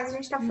nesse caso a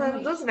gente está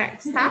falando dos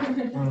verbos, tá?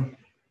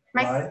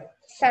 Mas Fly.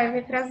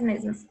 serve para as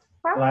mesmas.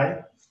 Qual?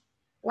 Fly.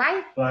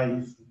 Lie? Fly,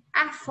 isso.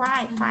 Ah,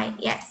 fly,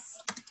 yes.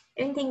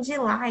 Eu entendi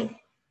lie.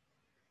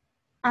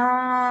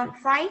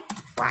 Fly,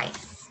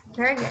 flies.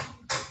 Very good.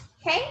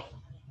 Okay?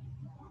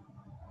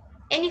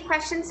 Any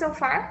questions so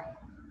far?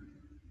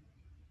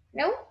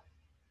 No?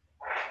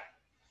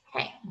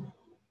 Okay.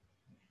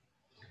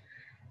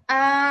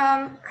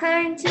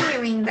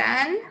 Continuing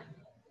then.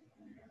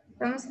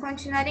 Vamos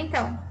continuar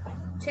então.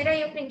 Tira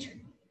aí o print.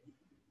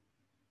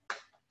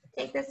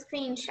 Take the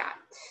screenshot.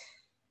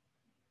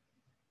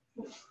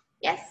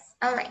 Yes?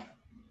 All right.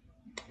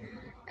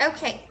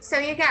 Okay, so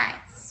you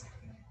guys.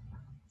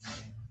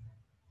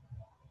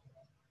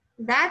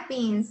 That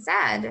being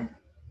said,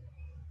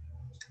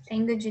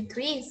 tendo dito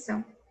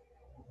isso,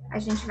 a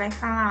gente vai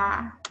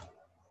falar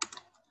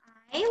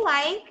I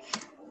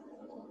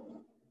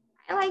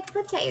like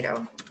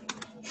potato.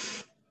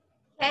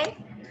 Okay?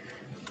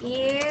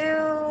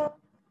 You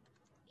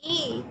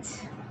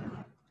eat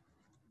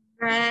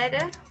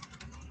bread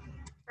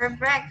for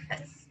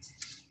breakfast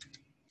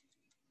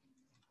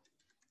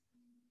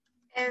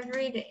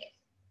every day.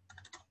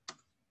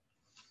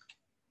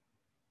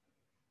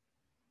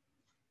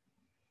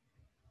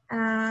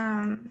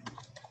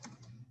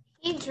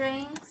 He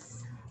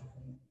drinks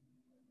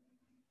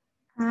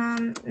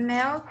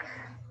milk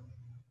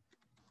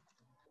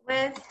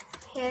with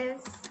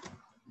his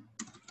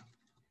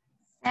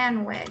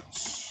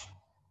sandwich.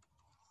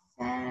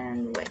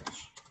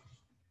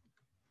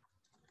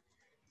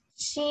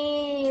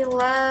 She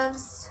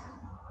loves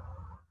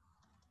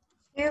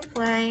to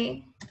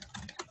play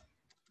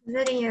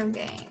video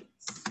games.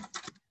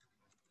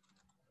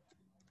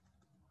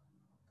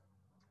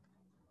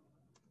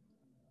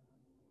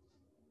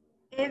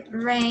 It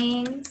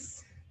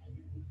rains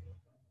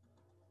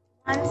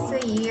once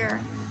a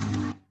year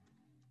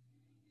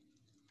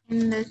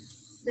in the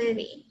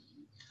city.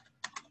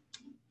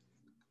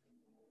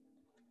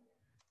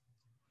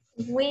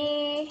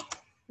 We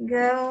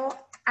go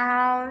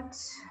out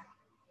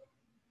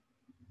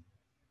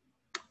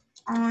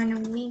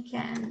on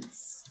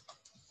weekends.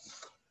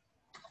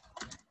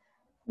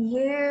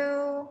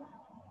 You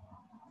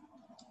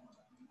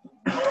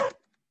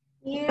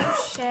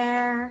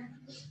share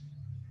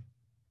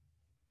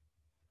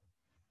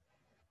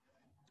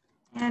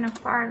an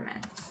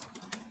apartment.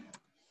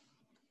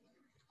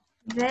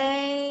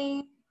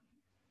 They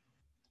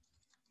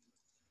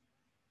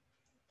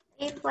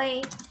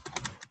play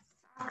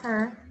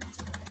soccer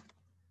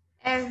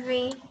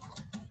every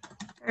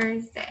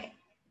Thursday.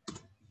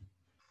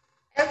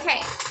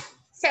 Okay,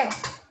 so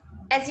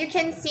as you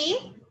can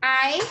see,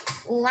 I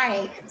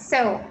like.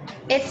 So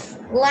it's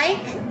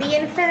like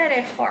the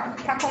infinitive form.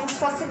 Tá como se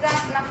fosse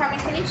na forma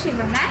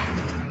infinitiva, né?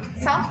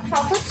 Só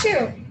falta o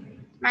to.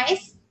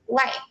 Mas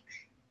like.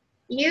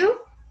 You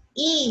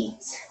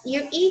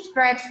eat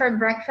bread for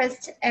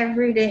breakfast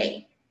every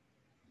day.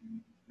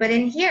 But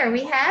in here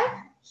we have,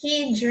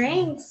 he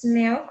drinks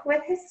milk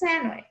with his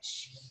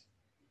sandwich.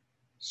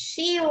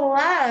 She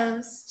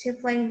loves to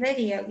play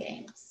video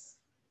games.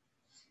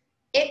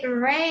 It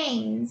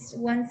rains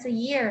once a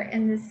year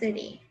in the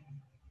city.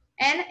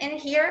 And in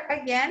here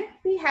again,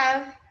 we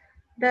have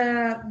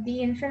the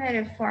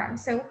infinitive form.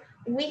 So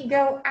we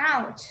go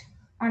out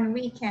on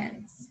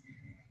weekends.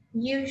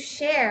 You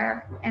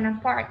share an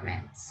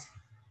apartment.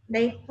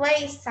 They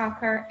play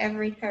soccer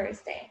every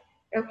Thursday.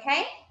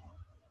 Okay?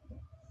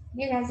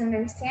 You guys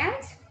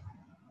understand?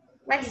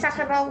 Let's talk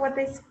about what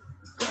this.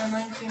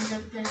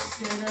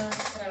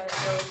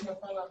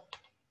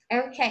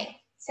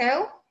 Okay,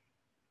 so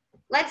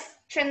let's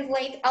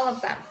translate all of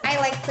them. I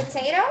like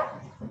potato.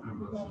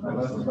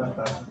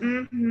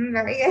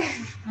 Very good.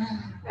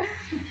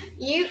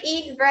 You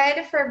eat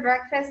bread for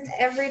breakfast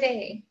every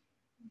day.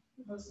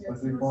 Você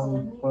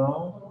come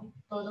pão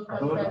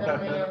Todo café da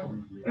manhã.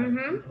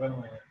 Uhum.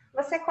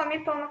 Você come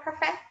pão no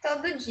café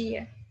todo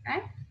dia,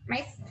 né?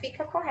 Mas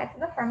fica correto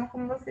da forma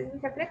como vocês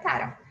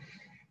interpretaram.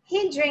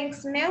 He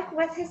drinks milk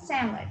with his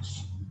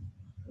sandwich.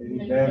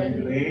 Ele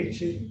bebe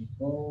leite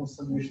com o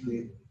sanduíche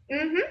dele.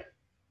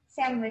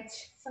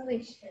 Sandwich.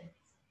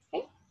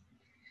 Okay.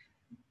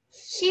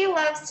 She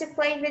loves to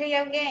play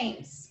video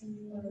games.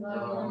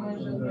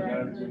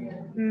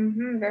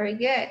 Very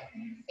good.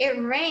 It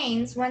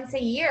rains once a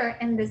year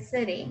in the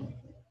city.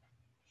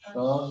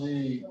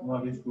 Chove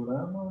uma vez por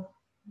ano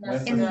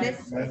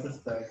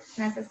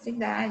Nessa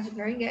cidade.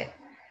 Very good.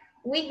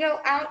 We go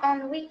out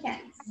on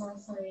weekends.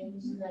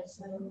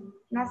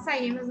 Nós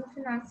saímos no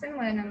final de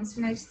semana, nos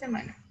finais de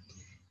semana.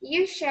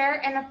 You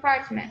share an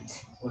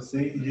apartment.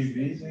 Vocês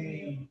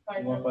dividem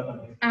um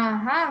apartamento.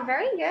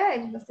 Very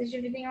good. Vocês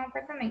dividem um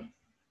apartamento.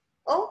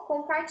 Ou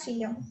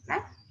compartilham,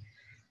 né?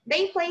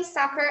 They play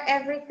soccer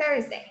every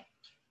Thursday.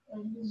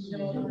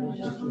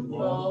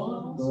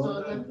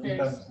 Toda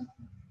terça.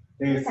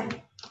 Terça.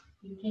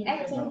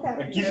 É quinta.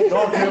 É quinta,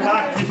 não, sei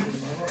lá.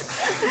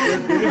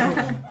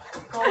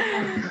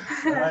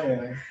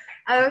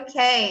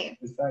 Okay.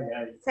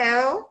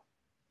 So,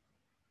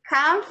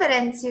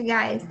 confidence, you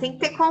guys. Tem que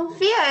ter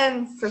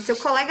confiança. Se o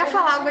colega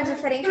falar algo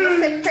diferente,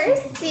 você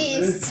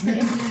persiste.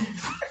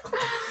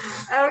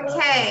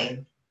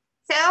 Okay.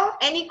 So,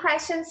 any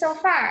questions so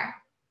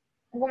far?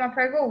 Alguma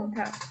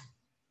pergunta?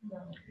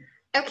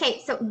 Okay,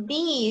 so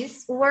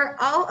these were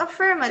all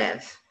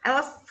affirmative.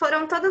 Elas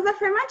foram todas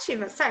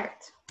afirmativas,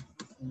 certo?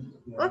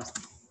 Oops.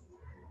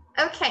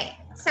 Okay,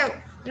 so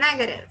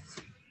negative.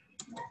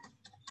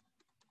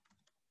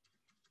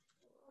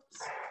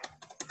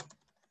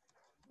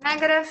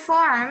 Negative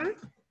form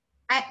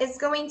is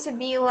going to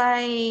be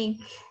like,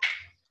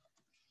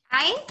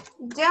 I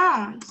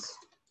don't.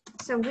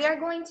 So we are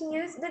going to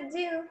use the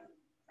do,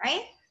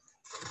 right?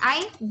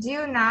 I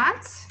do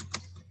not,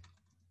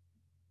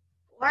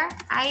 or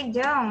I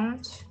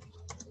don't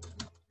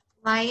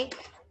like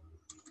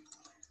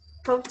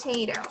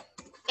potato.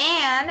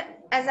 And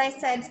as I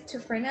said to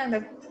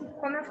Fernanda,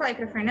 como eu falei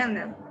para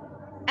Fernanda,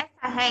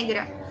 essa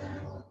regra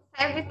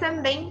serve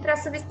também para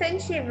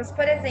substantivos.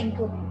 Por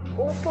exemplo,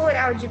 o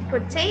plural de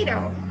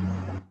potato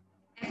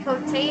é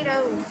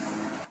potatoes.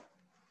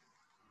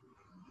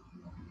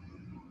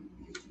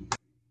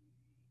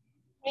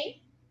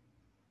 Okay?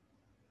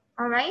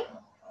 All right?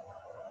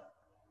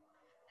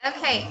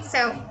 Okay,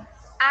 so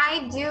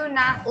I do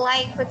not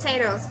like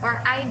potatoes,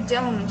 or I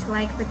don't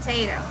like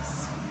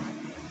potatoes.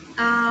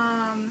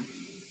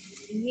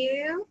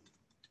 You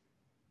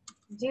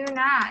do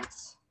not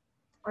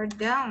or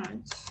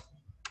don't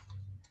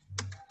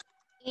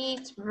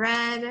eat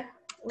bread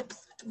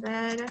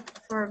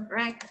for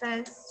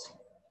breakfast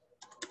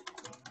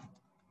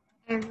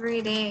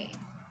every day.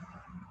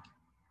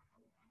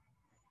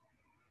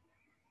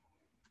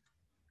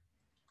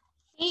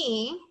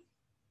 He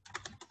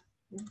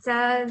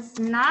does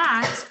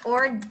not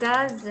or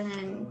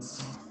doesn't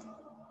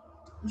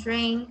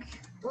drink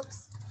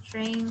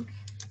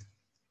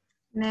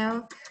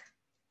milk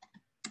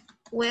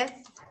with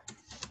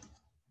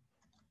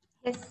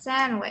his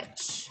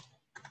sandwich,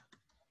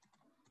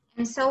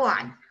 and so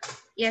on.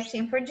 E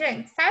assim por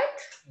diante,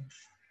 certo?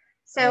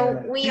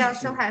 So we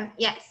also have,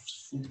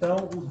 yes. Então,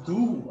 o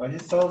do, a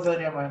gente só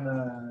usaria mais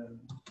na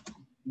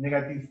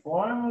negative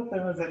form ou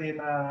também usaria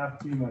na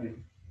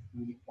affirmative?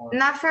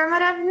 Na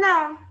affirmative,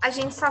 não. A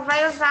gente só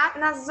vai usar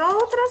nas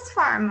outras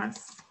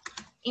formas.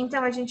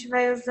 Então, a gente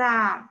vai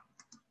usar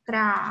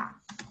para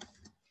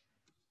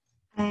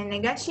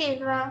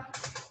negativa,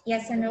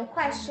 yes and no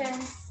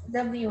questions,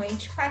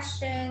 WH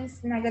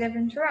questions, negative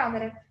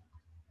interrogative.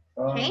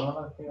 Ok?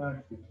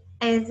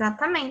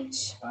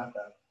 Exatamente. Tá.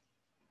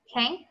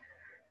 Ok?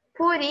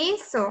 Por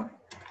isso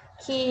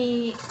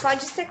que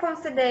pode ser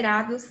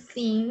considerado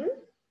sim,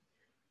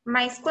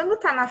 mas quando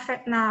está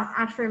na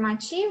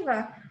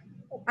afirmativa,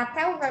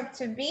 até o verbo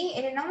to be,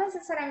 ele não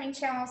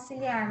necessariamente é um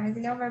auxiliar, mas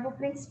ele é o verbo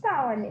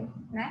principal ali,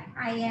 né?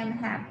 I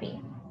am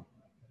happy.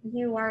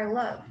 You are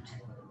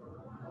loved.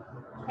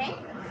 Ok?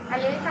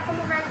 Ali ele está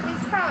como verbo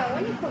principal, é o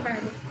único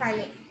verbo que está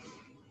ali.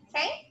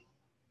 Ok?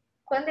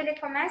 Quando ele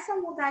começa a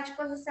mudar de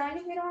posição,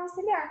 ele vira um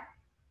auxiliar.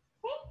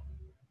 Ok?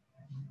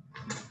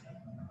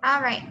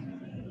 Alright.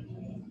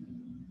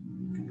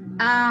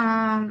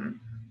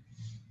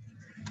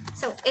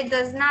 So it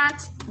does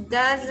not,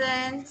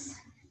 doesn't.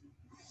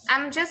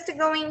 I'm just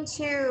going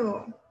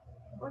to,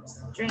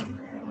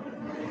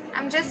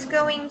 I'm just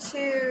going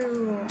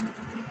to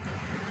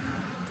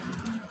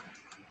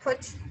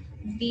put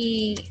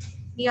the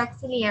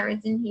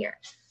auxiliaries in here.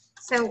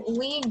 So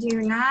we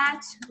do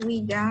not,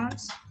 we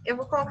don't. Eu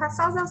vou colocar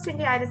só os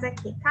auxiliares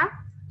aqui,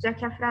 tá? Já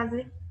que a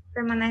frase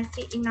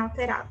permanece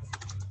inalterada.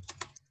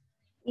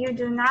 You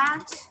do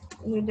not,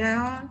 you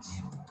don't.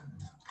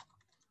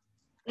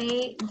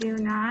 They do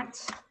not,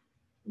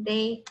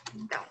 they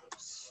don't.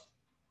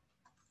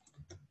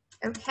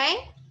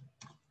 Okay?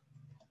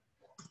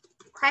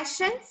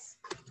 Questions?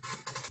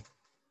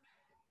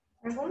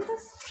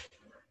 Perguntas?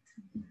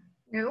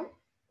 No?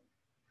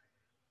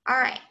 All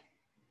right.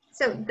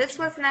 So this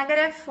was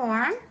negative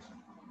form.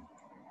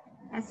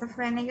 Essa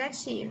foi a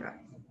negativa.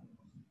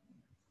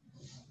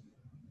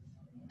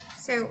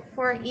 So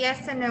for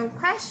yes and no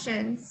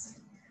questions,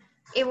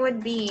 it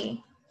would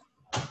be,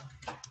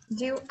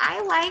 do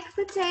I like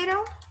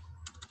potato?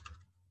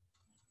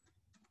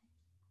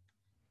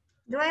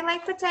 Do I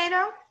like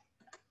potato?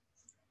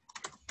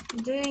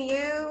 Do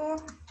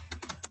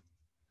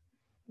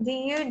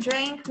you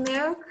drink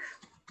milk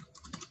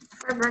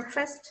for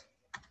breakfast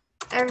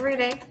every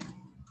day?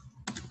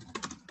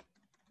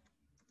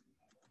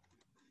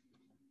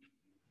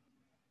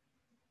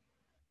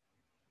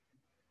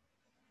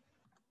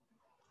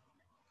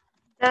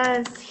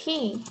 Does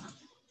he?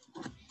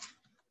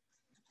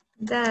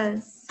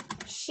 Does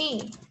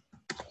she?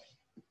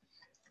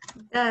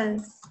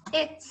 Does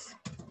it?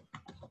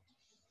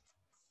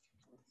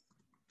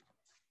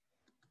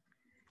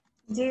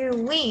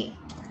 Do we?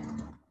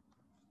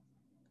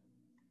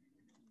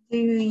 Do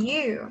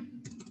you?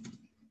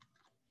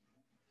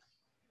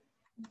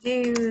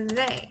 Do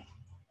they?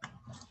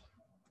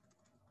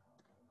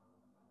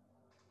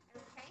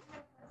 Okay.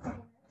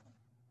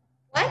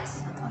 What?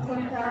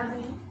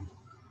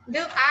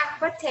 Do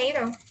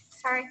potato.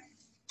 Sorry.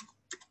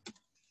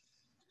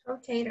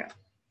 Potato.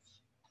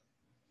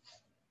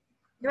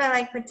 Do I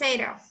like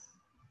potato?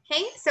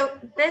 Okay, so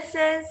this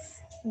is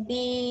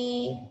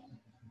the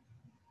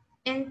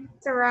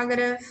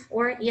interrogative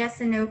or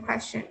yes and no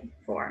question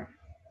form.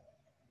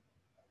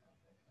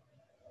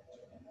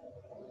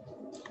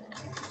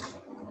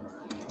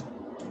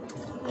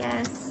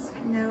 Yes,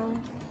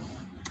 no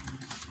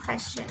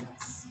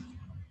questions.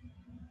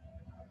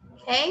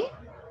 Okay.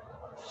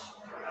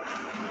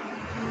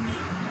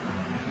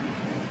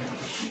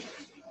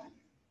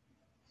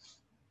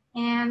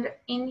 And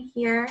in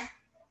here,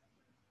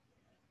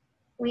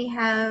 we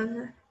have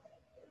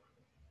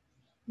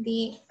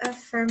the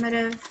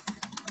affirmative.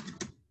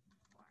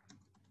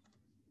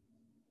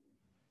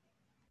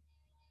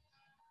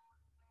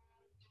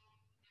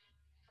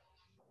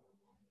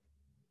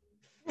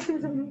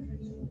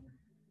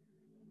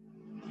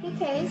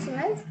 Que é isso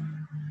mesmo?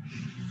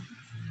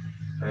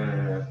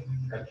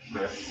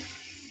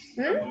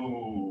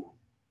 Do...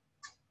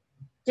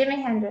 Jimi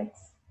Hendrix.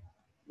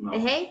 Não.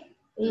 Errei?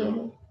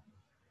 Eu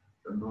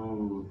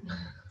do...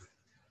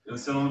 Eu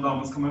sei o nome da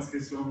música, mas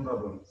esqueci o nome da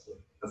banda.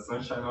 É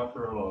Sunshine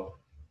After Love.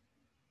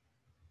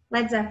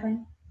 Led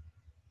Zeppelin.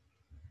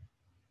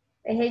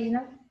 Errei de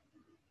novo?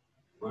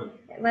 Foi?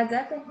 Led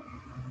Zeppelin?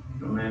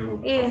 Eu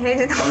lembro. Errei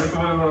de novo. Olha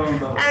como é o nome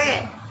da banda.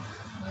 Okay.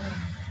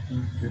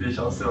 Me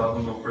deixar o celular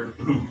no meu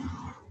perturbo.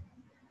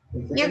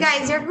 You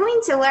guys, you're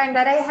going to learn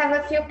that I have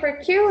a few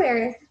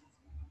peculiar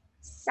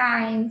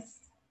signs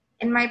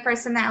in my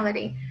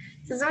personality.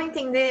 Vocês vão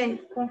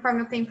entender,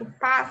 conforme o tempo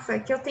passa,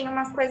 que eu tenho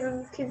umas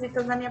coisas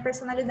esquisitas na minha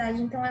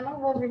personalidade. Então eu não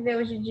vou viver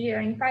hoje em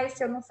dia em paz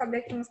se eu não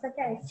saber que música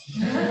que é essa.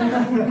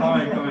 Calma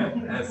aí.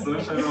 É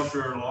Sunshine of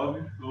Your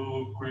Love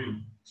do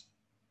Cream.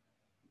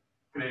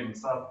 Cream,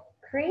 sabe?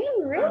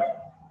 Cream? Really?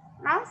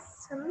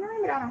 Nossa, eu não me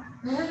lembro, não.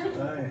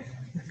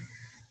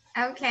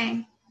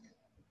 Ok.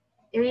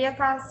 Eu ia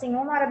estar assim,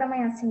 1h da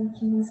manhã, assim,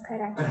 que música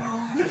era aquela?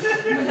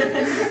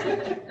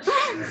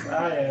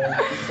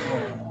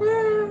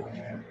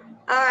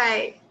 All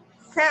right,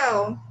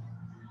 so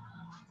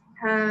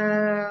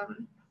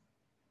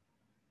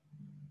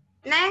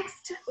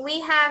next we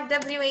have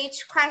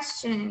WH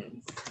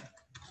questions.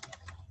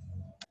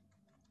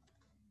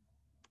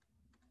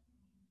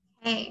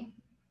 Hey,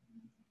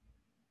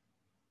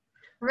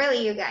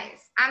 really, you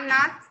guys, I'm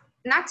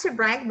not to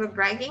brag, but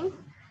bragging.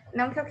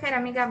 Não que eu queira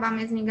me gabar,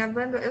 mas me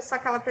gabando, eu sou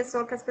aquela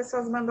pessoa que as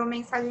pessoas mandam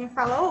mensagem e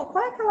falam,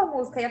 qual é aquela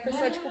música? E a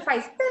pessoa, tipo,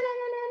 faz...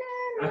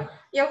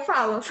 E eu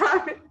falo,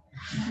 sabe?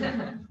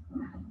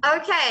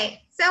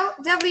 Okay, so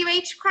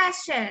WH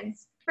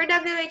questions. For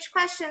WH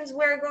questions,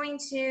 we're going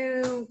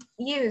to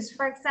use,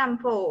 for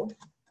example,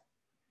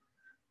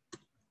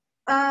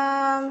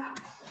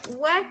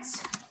 what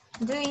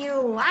do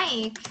you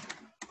like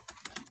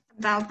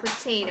about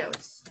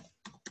potatoes?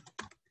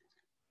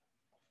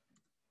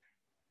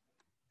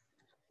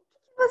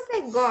 O que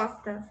você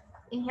gosta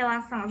em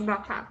relação às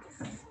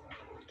batatas?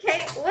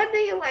 Okay, what do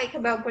you like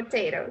about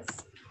potatoes?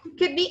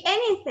 Could be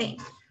anything.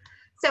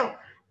 So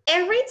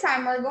every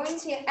time we're going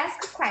to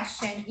ask a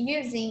question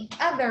using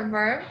other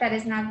verb that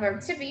is not verb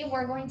to be,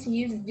 we're going to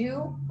use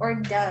do or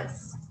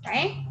does,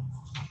 right?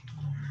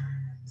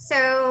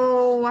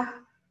 So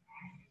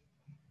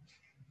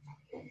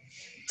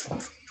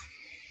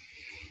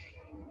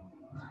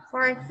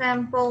for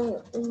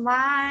example,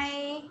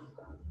 why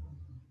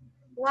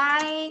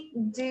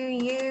do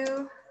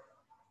you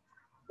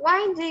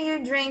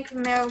drink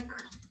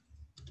milk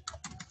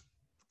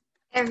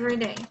every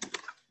day?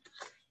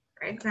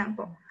 For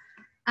example,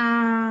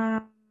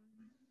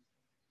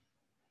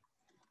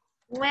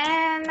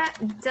 when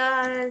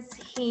does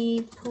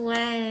he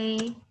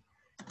play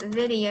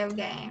video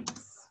games?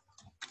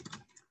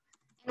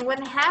 And what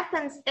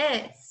happens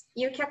is,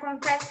 e o que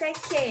acontece é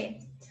que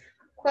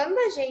quando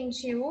a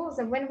gente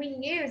usa, when we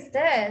use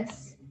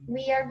this,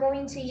 we are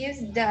going to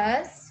use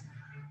does,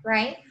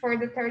 right, for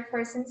the third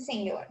person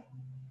singular.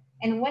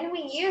 And when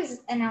we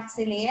use an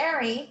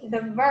auxiliary,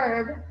 the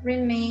verb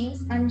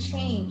remains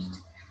unchanged.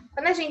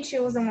 Quando a gente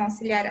usa um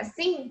auxiliar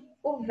assim,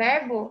 o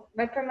verbo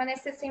vai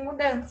permanecer sem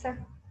mudança.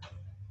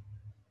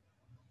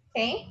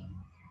 Okay?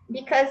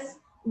 Because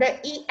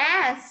the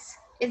ES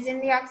is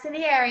in the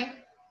auxiliary.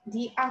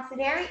 The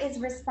auxiliary is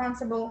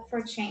responsible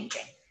for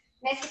changing.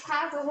 Nesse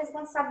caso, o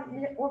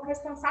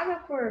responsável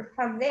por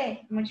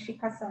fazer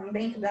modificação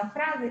dentro da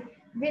frase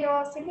virou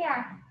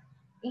auxiliar.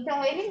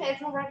 Então, ele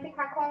mesmo vai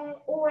ficar com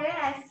o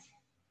ES.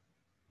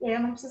 E aí eu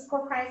não preciso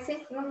colocar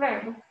esse no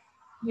verbo.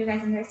 Do you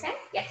guys understand?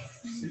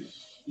 Yes.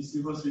 E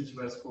se você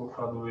tivesse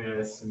colocado o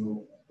ES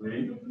no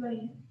play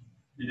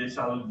e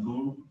deixado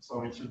do,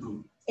 somente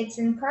do? It's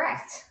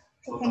incorrect.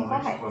 It's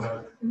incorrect.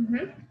 Correto.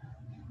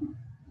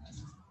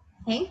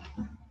 Ok?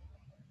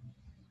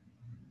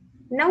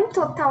 Não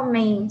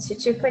totalmente.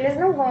 Tipo, eles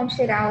não vão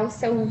tirar o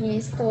seu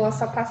visto ou a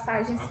sua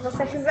passagem se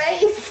você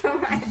fizer isso,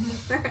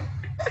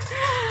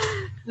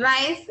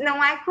 mas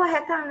não é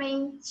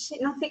corretamente,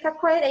 não fica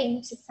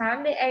coerente,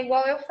 sabe? É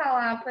igual eu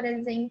falar, por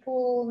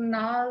exemplo,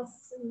 nós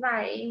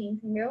vai,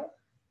 entendeu?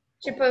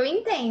 Tipo, eu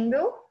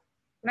entendo,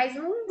 mas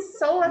não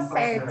soa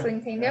certo,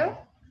 entendeu?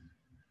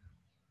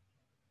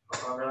 A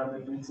palavra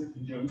tem que ser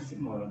de onde se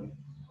mora, né?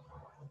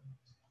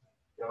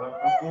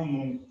 Ela é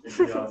comum,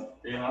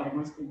 errado,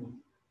 mas comum.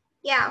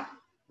 Yeah.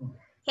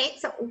 Okay,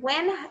 so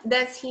when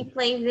does he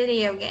play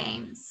video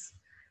games?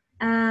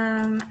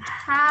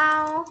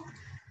 How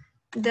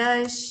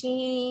does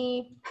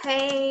she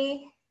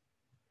pay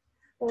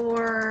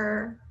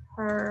for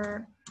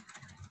her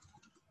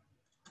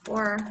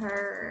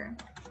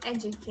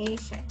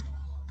education?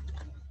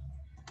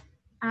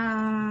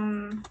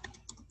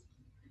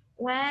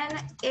 When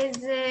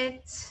is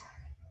it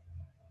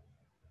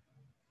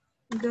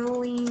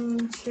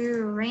going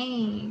to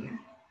rain?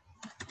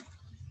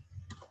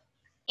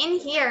 In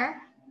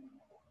here,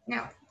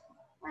 no.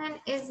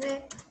 When is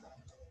it?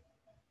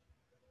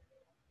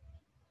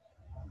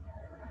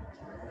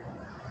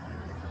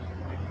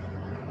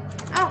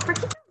 Oh, por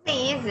que não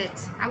is it?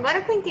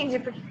 Agora que eu entendi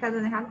por que tá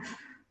dando errado.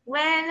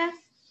 When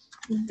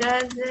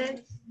does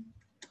it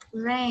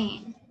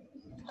rain?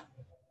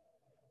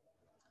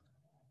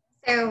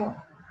 So,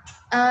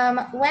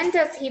 when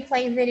does he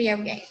play video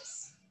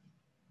games?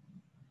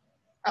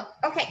 Oh,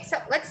 okay, so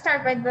let's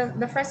start with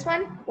the first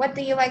one. What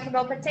do you like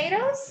about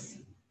potatoes?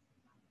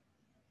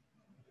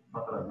 O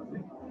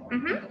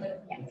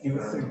que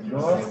você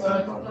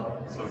gosta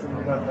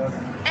sobre batatas?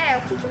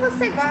 O que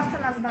você gosta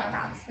nas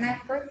batatas,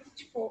 né? Porque,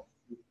 tipo,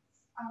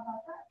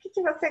 o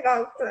que você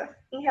gosta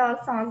em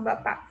relação às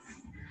batatas?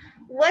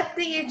 What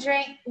do you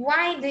drink?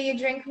 Why do you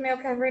drink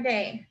milk every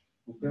day?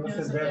 Porque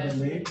você bebe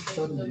leite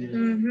todo dia.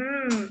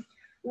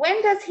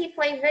 When does he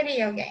play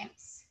video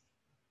games?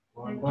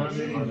 Quando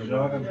ele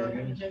joga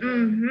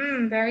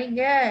videogame. Very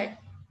good.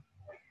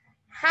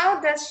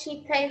 How does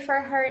she pay for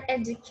her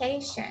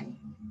education?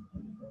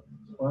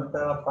 Quanto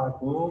ela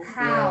pagou?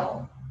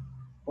 How?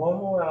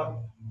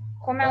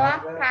 Como ela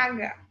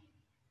paga?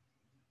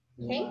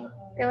 Okay?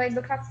 Pela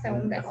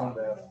educação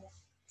dela.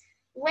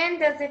 When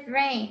does it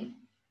rain?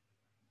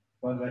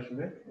 Quando vai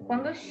chover?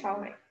 Quando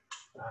chove.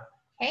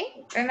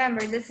 Okay?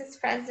 Remember, this is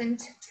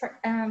present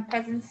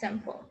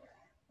simple.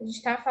 A gente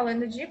está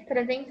falando de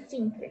presente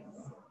simples.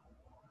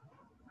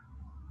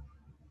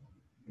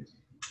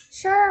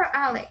 Sure,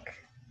 Alec.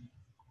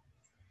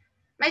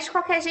 Mas de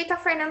qualquer jeito, a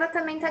Fernanda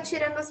também tá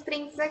tirando os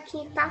prints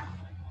aqui, tá?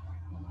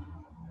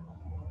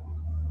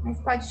 Mas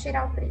pode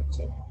tirar o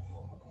print.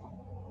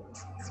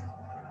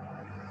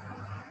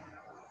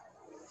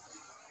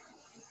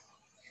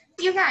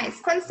 You guys,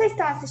 quando vocês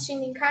estão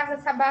assistindo em casa,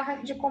 essa barra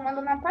de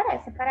comando não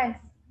aparece, aparece?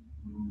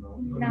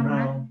 Não,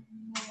 né?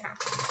 Tá.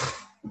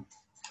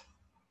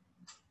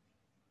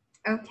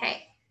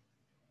 Ok.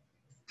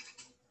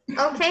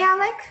 Ok,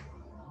 Alec?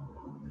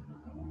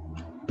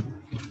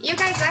 You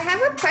guys, I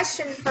have a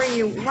question for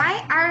you.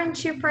 Why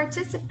aren't you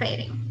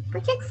participating? Por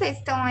que vocês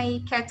estão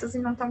aí quietos e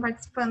não estão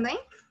participando,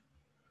 hein?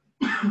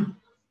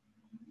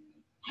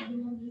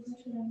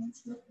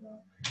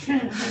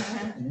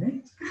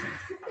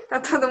 Tá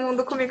todo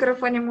mundo com o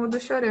microfone mudo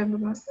chorando,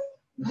 né?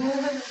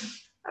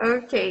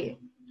 Ok.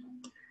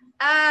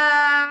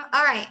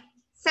 All right.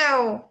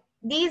 So,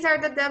 these are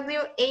the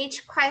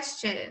WH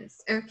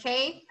questions,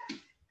 okay?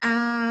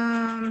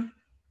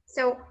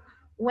 So,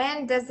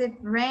 when does it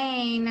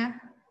rain?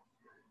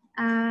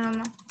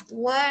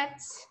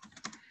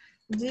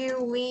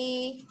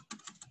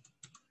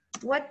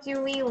 What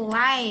do we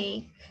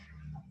like?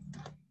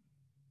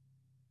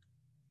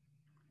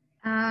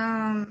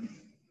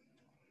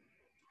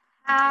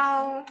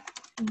 How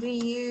do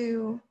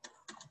you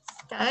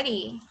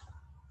study?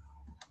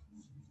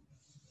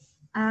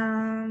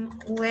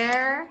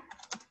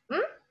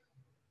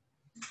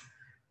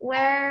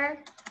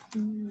 Where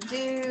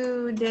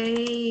do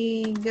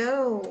they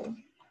go?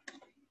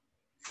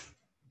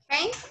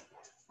 Okay.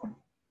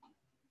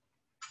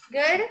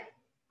 Good.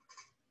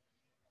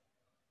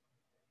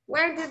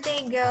 Where do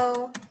they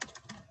go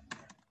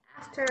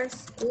after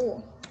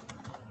school?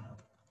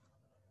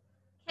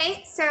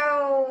 Okay,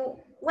 so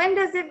when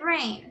does it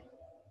rain?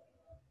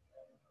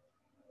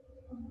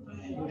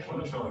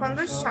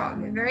 Quando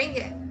chove. Very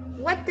good.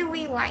 What do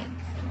we like?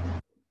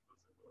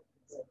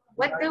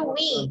 What do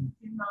we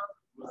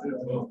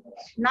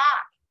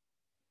not?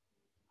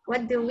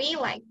 What do we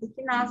like? O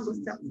que nós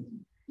gostamos?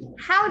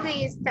 How do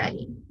you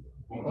study?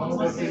 Como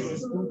vocês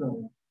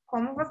estudam?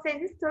 Como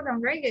vocês estudam?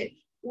 Very good.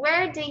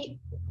 Where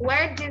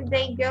do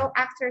they go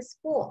after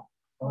school?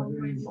 Onde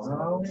eles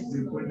vão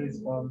depois da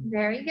escola?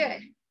 Very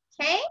good.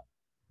 Okay?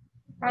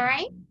 All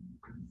right?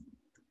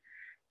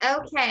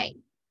 Okay.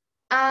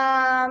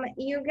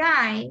 You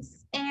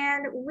guys,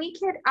 and we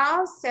could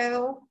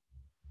also,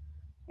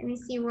 let me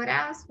see what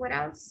else.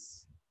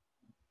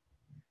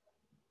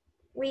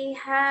 We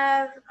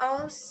have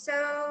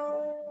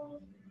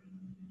also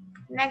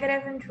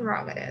negative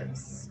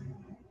interrogatives.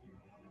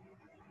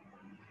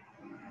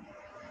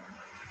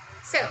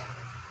 So,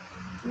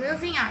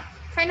 moving on.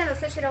 Fernanda,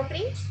 você tirou o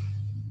print?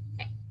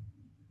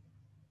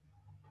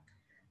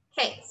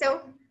 Okay,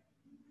 so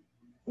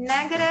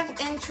negative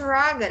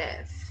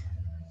interrogative.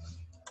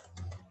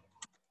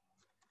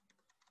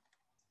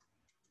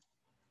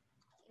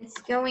 It's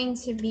going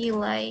to be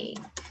like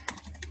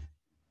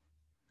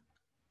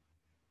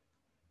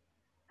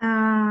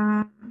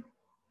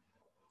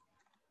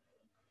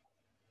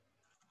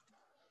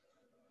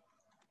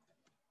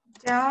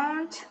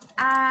don't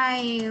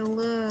I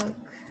look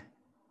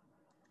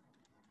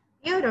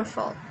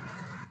beautiful?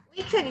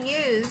 We could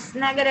use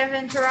negative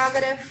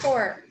interrogative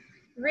for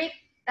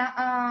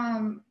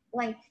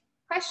like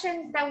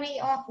questions that we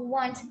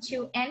want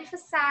to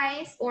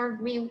emphasize or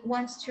we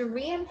want to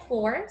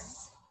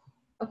reinforce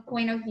a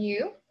point of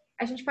view.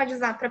 A gente pode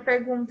usar para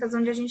perguntas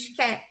onde a gente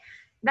quer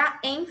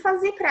dar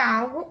ênfase para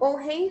algo ou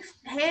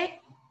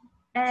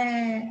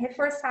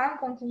reforçar um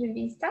ponto de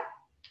vista.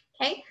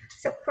 Okay?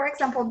 So, for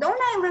example, don't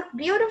I look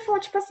beautiful?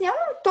 Tipo assim, eu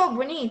não tô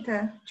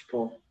bonita?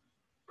 Tipo,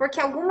 porque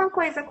alguma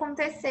coisa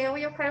aconteceu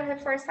e eu quero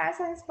reforçar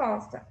essa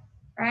resposta,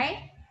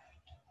 right?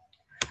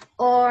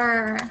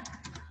 Or,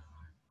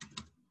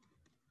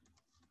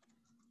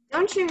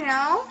 don't you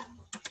know?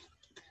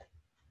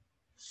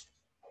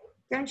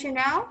 Don't you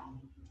know?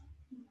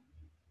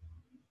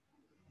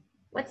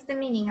 What's the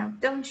meaning of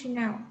don't you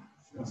know?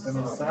 Você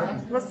não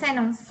sabe? Você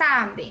não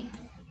sabe?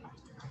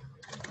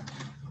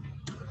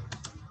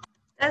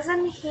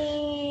 Doesn't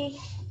he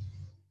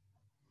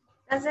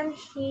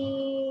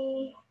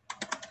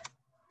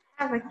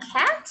have a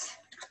cat?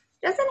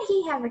 Doesn't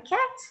he have a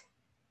cat?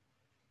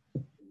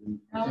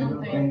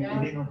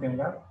 Ele não tem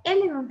gato?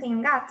 Ele não tem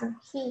um gato?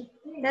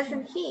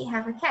 Doesn't he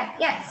have a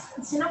cat? Yes.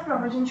 Se na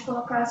prova a gente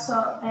colocar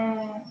só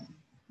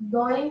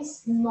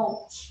dois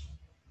note.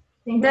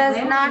 Does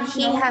not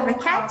he have a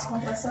cat?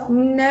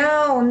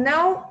 No,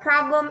 no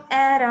problem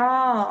at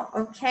all.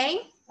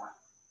 Okay.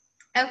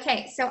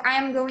 Okay, so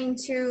I'm going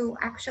to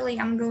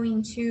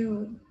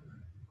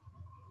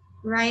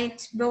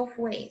write both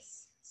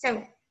ways.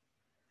 So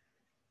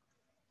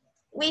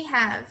we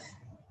have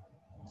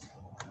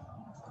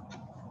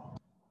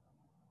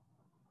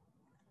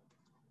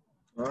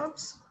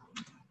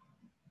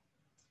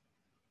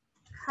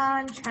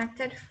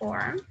contracted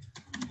form.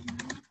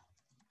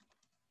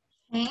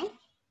 Okay.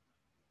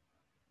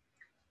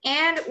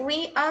 And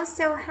we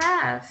also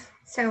have,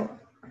 so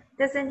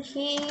doesn't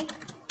she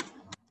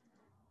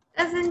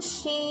own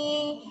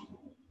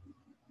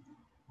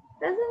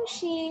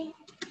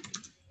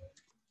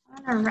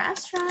a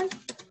restaurant?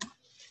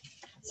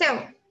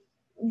 So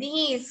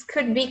these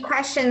could be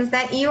questions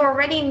that you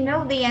already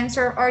know the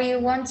answer or you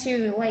want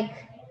to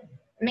like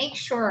make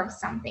sure of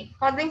something.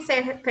 Podem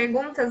ser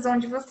perguntas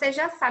onde você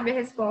já sabe a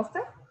resposta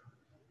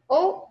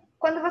ou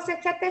quando você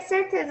quer ter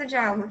certeza de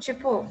algo,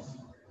 tipo,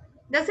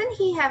 doesn't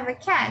he have a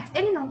cat?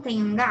 Ele não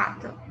tem um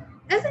gato?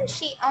 Doesn't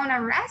she own a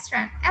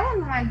restaurant? Ela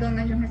não é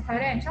dona de um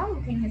restaurante? Ela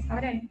não tem um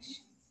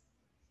restaurante.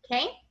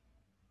 Okay?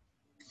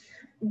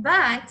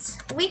 But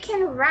we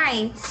can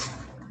write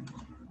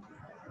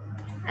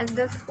as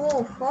the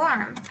full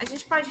form. A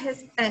gente pode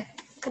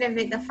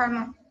escrever da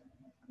forma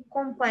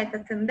completa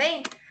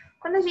também,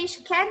 quando a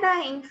gente quer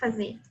dar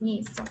ênfase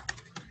nisso.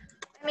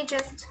 Let me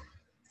just,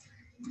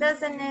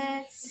 doesn't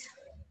it,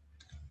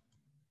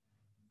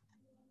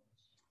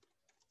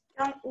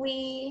 don't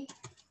we,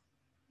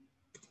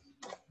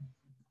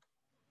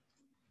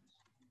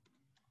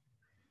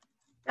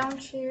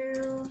 don't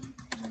you,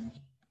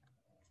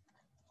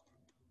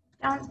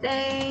 don't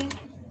they?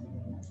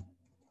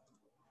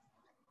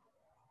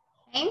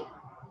 Okay.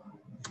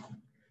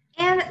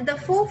 And the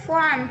full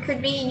form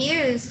could be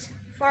used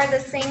for the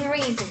same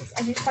reasons.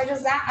 A gente pode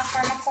usar a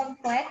forma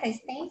completa,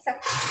 extensa,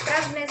 para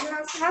as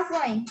mesmas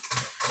razões.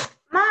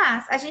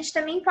 Mas a gente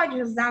também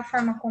pode usar a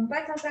forma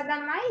completa para dar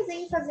mais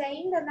ênfase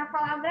ainda na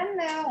palavra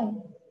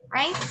não.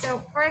 Right? So,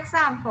 for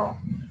example,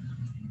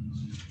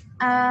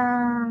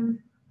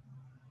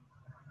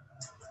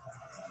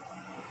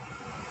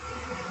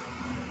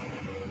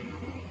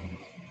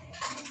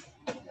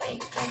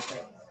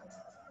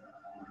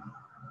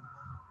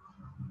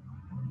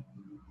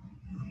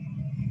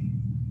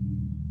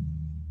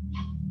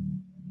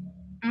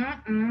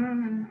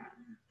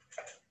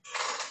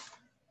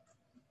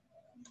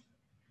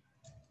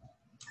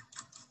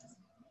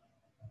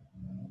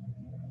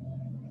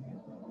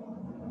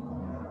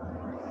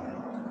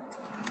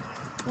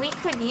 we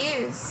could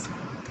use,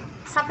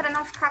 só para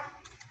não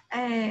ficar,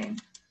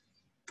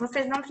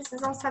 vocês não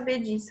precisam saber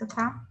disso,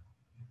 tá?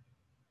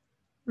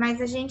 Mas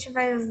a gente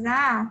vai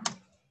usar,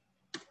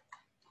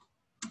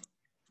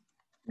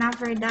 na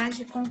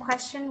verdade, com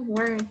question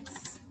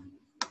words.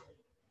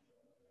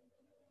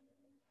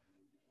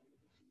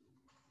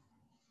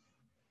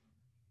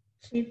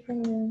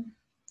 Tipo...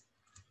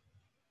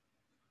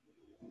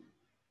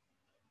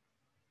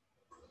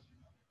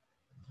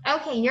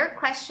 Okay, your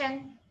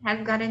question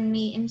has gotten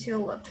me into a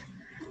loop.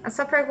 A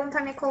sua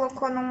pergunta me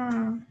colocou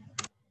num...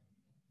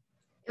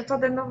 Eu tô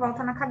dando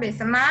volta na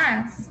cabeça,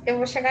 mas eu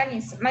vou chegar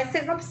nisso. Mas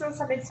vocês não precisam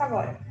saber disso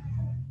agora.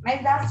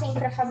 Mas dá sim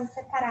para fazer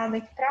separado.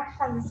 Aqui para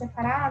fazer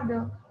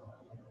separado,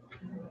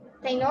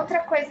 tem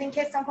outra coisa em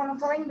questão que eu não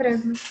tô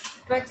lembrando.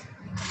 But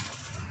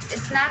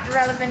it's not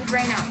relevant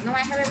right now. Não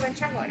é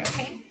relevante agora,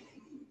 ok?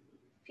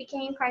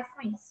 Fiquem em paz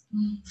com isso.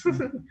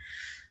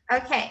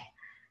 Ok.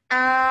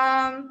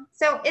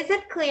 So, is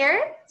it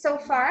clear so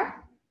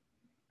far?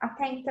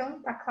 Até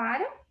então, tá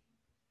claro?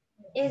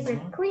 Is it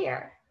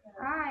clear?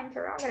 Ah,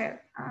 interrogative.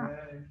 Ah.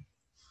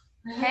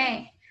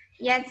 Okay.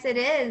 Yes, it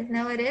is.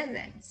 No, it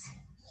isn't.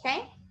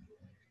 Ok?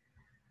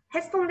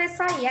 Responder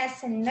só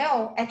yes and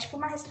no é tipo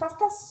uma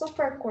resposta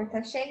super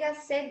curta. Chega a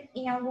ser,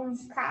 em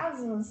alguns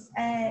casos,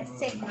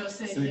 seco.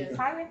 Grosseria.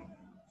 Sabe?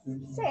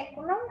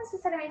 Seco. Não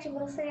necessariamente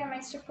grosseria,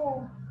 mas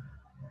tipo...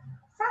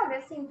 Sabe,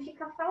 assim,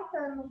 fica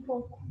faltando um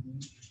pouco.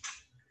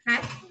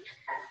 Right?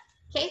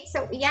 Okay,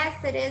 so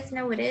yes, it is.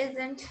 No, it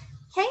isn't.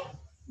 Okay?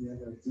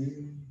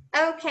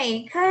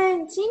 Okay,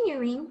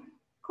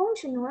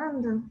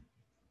 continuando.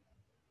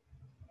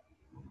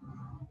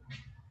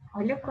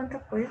 Olha quanta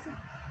coisa.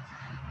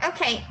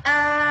 Okay,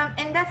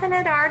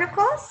 indefinite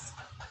articles.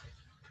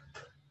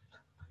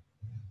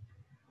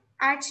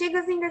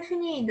 Artigos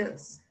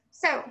indefinidos.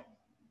 So,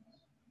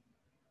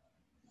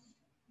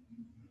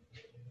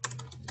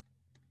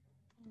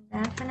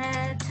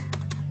 indefinite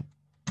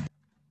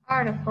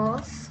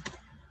articles.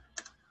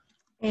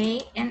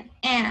 A and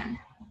N.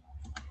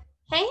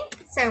 Okay,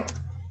 so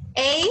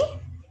A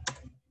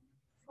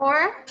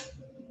for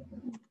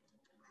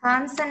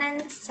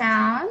consonant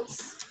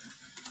sounds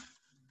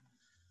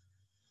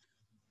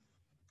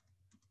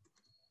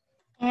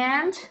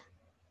and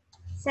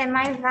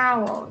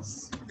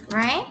semivowels,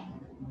 right?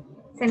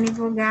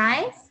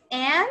 Semivogais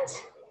and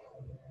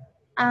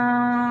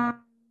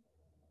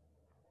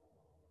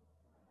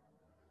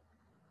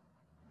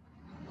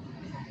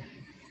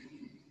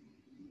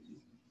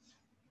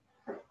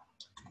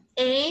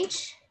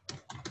H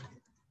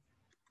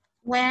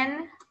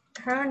when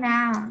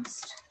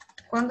pronounced.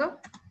 Quando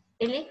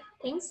ele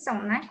tem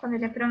som, né? Quando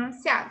ele é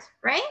pronunciado,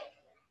 right?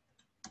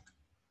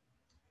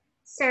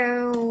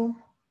 So,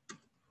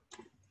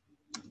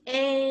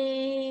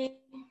 a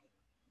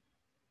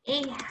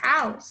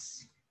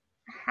house,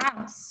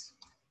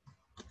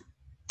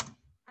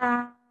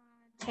 a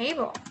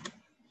table,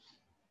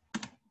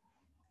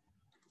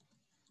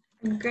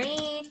 a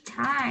great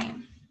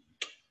time.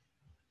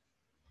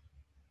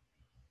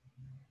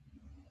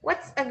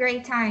 What's a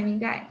great time, you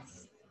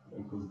guys?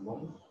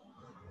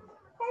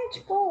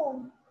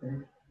 Tipo,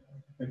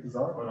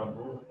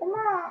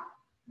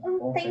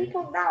 um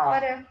tempo da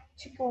hora.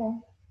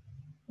 Tipo,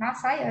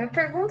 nossa, eu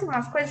pergunto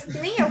umas coisas que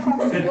nem eu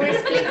consigo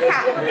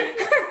explicar.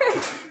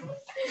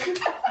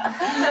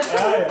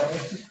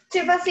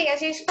 Tipo assim, a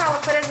gente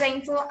fala, por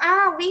exemplo,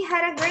 we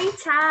had a great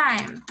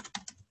time.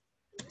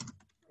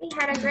 We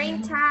had a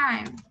great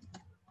time.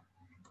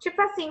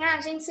 Tipo assim,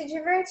 a gente se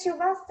divertiu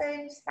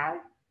bastante,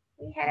 sabe?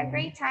 We had a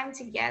great time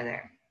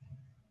together.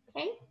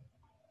 Okay?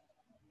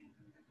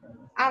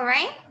 All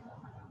right?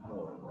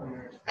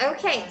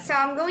 Okay, so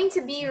I'm going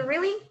to be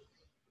really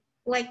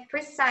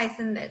precise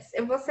in this.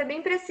 Eu vou ser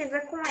bem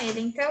precisa com ele.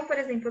 Então, por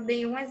exemplo, eu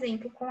dei um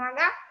exemplo com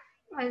H,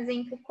 um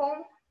exemplo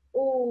com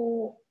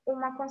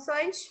uma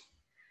consoante,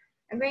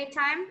 a great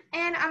time,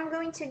 and I'm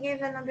going to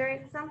give another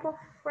example.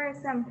 For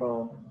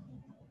example,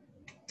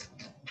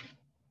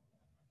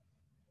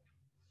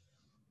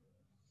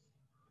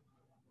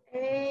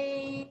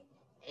 a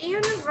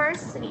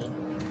university.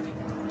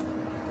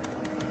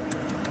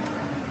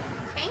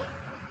 Okay?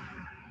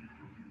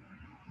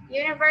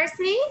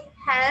 University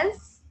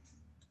has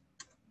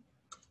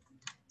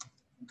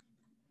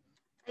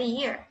a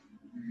year.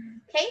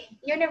 Okay?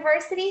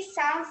 University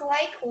sounds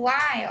like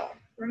while.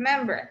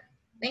 Remember,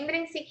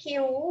 lembrem-se que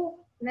o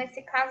U,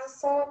 nesse caso,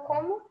 soa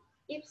como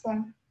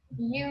Y.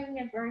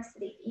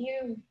 University.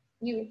 U.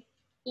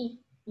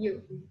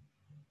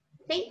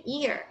 Okay?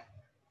 Year.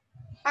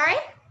 All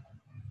right?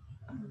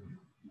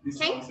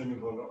 Isso é uma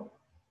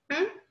semivogal?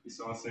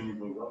 Isso é uma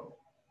semivogal?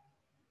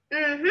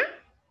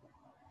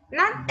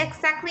 Not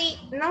exactly,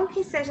 não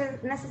que seja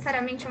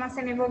necessariamente uma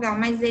semivogal,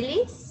 mas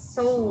ele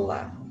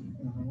soa.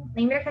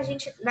 Lembra que a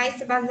gente vai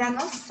se basear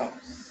nos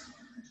sons,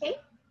 ok?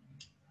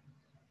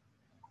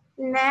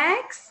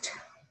 Next.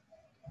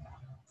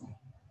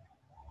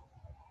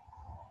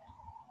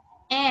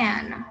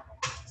 N.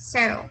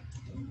 So,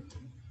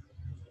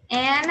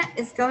 N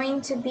is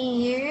going to be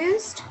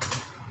used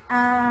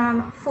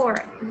for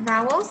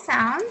vowel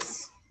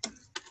sounds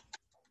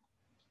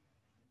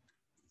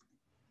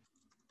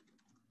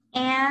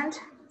and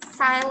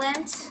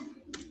silent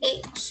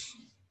H.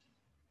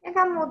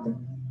 Fica mudo,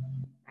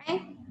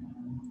 right?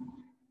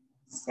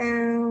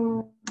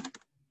 So,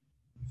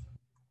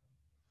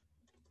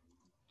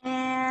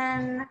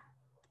 an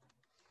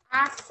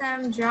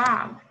awesome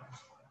job.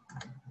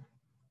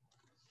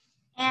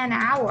 An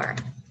hour.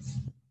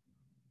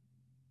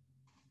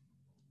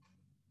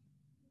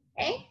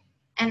 Okay?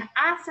 An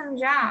awesome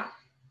job.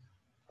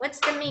 What's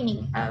the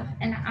meaning of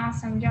an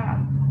awesome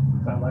job?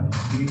 Trabalho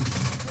incrível.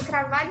 Um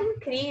trabalho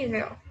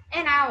incrível.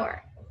 An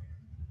hour.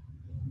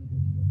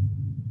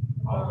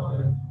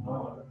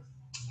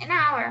 An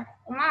hour.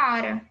 Uma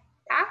hora.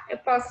 Tá? Eu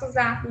posso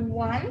usar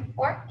one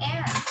or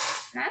an,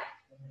 né?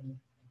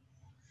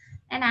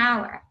 An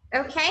hour.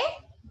 Okay?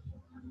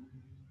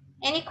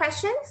 Any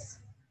questions?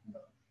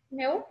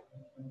 No?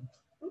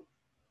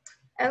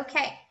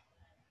 Okay.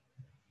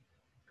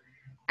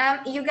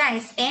 You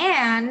guys,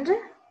 and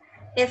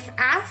if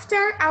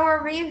after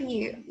our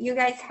review you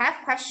guys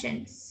have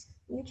questions,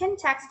 you can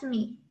text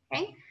me,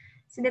 okay?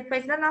 Se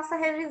depois da nossa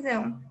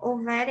revisão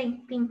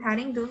houverem,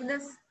 pintarem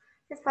dúvidas,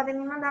 vocês podem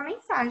me mandar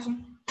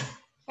mensagem,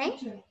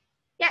 okay?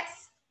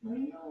 Yes.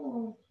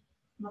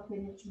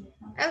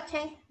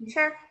 Okay,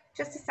 sure.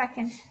 Just a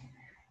second.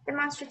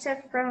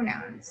 Demonstrative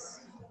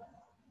pronouns.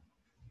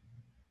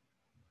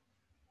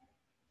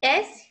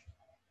 Yes?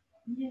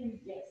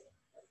 Yes.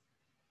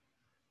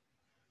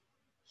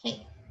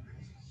 Okay.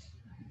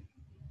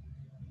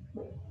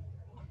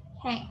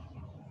 Okay.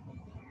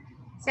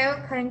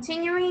 So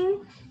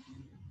continuing.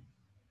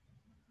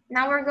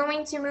 Now we're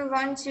going to move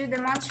on to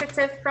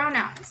demonstrative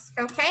pronouns,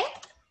 okay?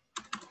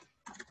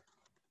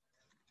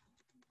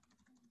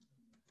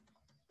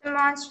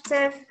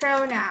 Demonstrative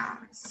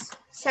pronouns.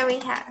 So we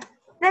have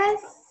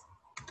this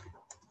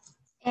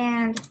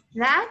and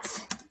that.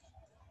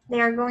 They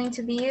are going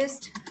to be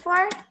used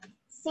for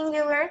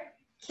singular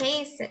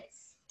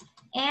cases.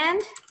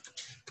 And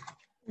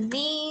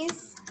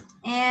these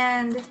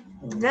and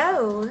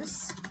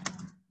those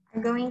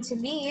are going to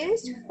be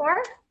used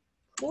for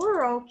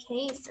plural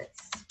cases.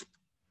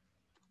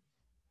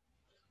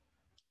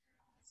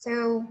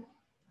 So,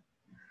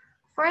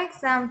 for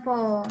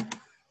example,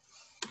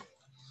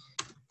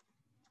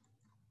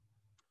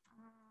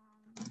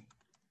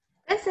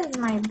 this is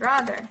my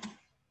brother.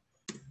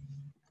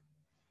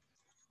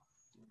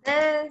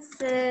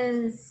 This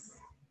is,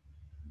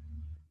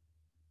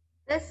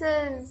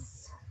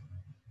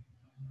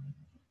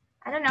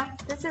 I don't know,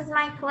 this is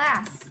my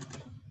class,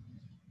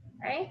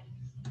 right?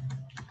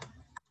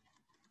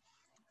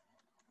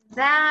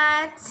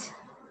 That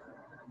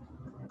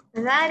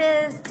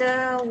is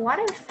the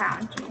water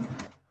fountain.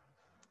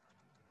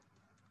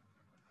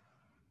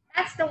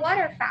 That's the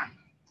water fountain,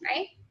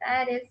 right?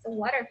 That is the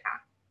water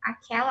fountain.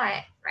 Aquela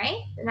é,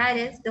 right? That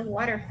is the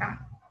water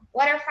fountain.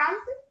 Water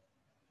fountain?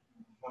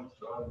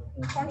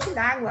 Fonte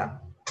d'água,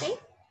 okay?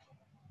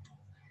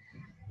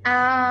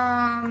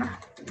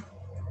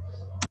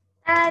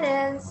 That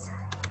is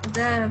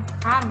the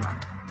problem.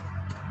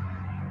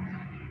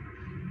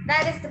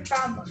 That is the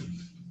problem.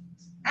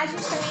 A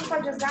gente também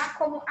pode usar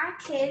como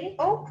aquele,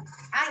 ou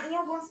em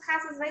alguns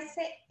casos vai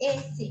ser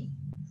esse.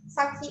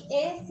 Só que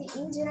esse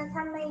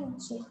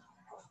indiretamente,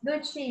 do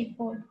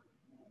tipo,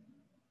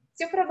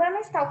 se o problema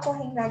está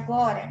ocorrendo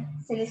agora,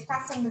 se ele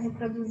está sendo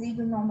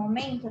reproduzido no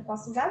momento, eu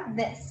posso usar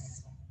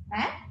this,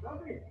 né?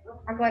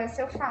 Agora,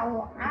 se eu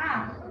falo,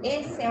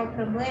 esse é o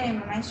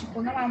problema, mas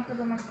tipo, não é um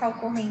problema que está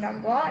ocorrendo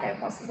agora, eu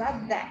posso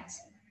usar that.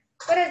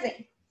 Por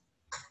exemplo,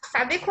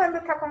 sabe quando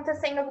está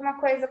acontecendo alguma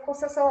coisa com o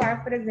seu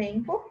celular, por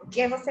exemplo,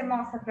 e aí você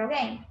mostra para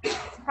alguém?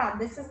 Você fala,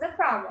 this is the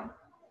problem.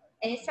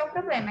 Esse é o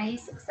problema, é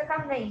isso que você está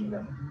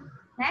vendo,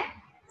 né?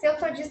 Se eu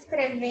estou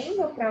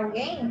descrevendo para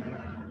alguém,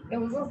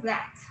 eu uso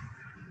that.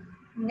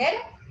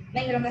 Entenderam?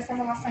 Lembram dessa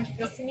relação de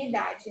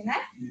proximidade,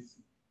 né?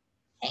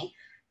 Okay?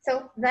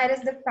 So, that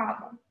is the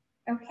problem.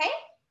 Okay?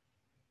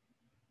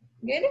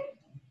 Good?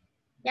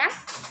 Yeah?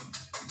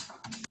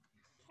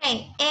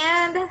 Okay,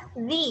 and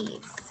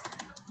these.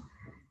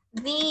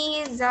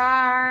 These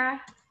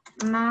are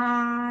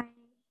my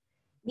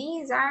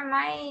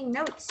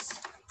notes.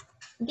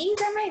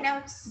 These are my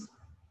notes.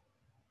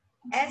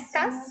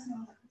 Estas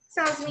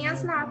são as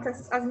minhas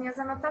notas, as minhas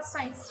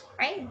anotações,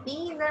 right?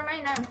 These are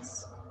my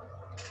notes.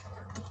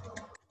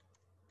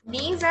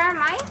 These are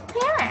my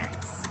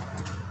parents.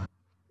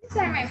 These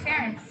are my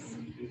parents.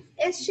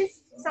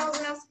 Estes são os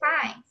meus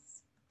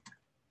pais.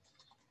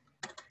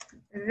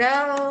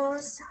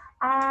 Those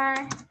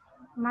are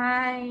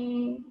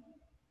my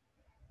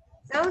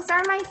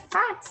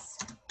thoughts.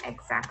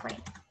 Exactly.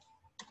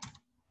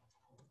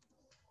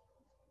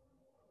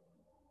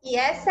 E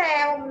essa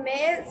é o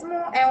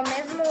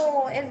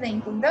mesmo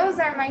exemplo. Those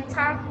are my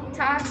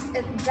thoughts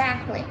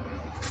exactly.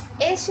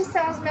 Estes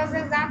são os meus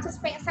exatos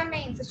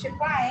pensamentos.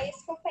 Tipo, é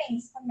isso que eu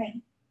penso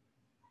também.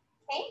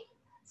 Ok?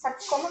 Só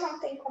que como não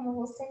tem como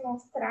você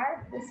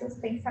mostrar os seus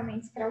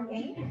pensamentos para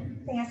alguém,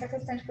 tem essa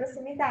questão de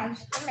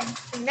proximidade também.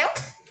 Entendeu?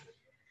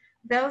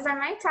 Those are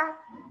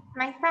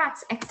my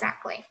thoughts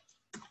exactly.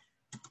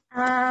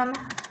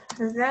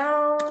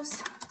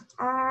 Those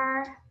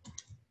are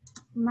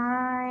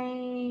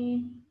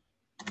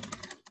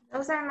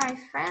Those are my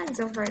friends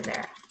over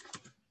there.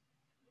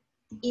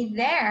 E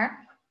there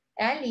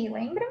é ali,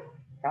 lembra?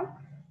 Então,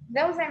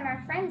 those are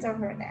my friends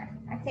over there.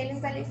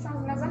 Aqueles ali são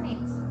os meus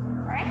amigos,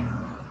 right?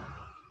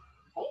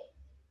 Okay.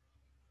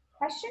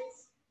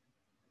 Questions?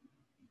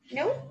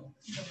 No?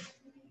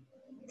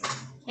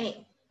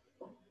 Okay.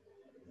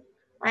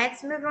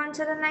 Let's move on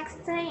to the next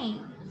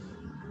thing.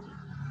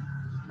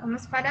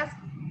 Vamos para a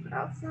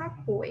próxima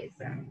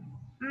coisa.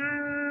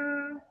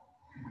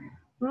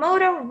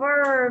 Modal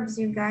verbs,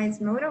 you guys,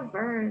 modal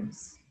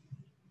verbs.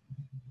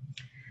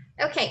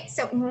 Okay,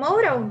 so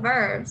modal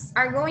verbs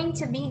are going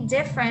to be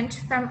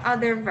different from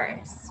other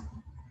verbs.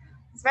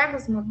 Os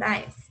verbos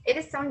modais,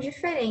 eles são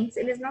diferentes,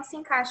 eles não se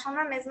encaixam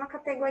na mesma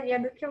categoria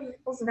do que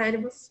os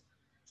verbos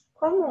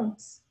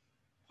comuns.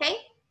 Okay?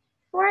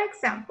 For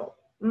example,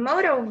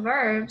 modal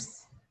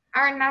verbs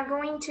are not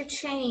going to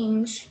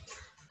change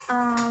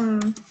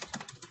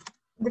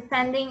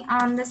depending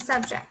on the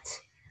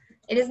subject.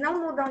 Eles não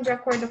mudam de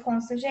acordo com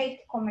o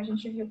sujeito, como a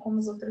gente viu como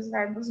os outros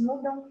verbos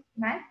mudam,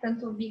 né?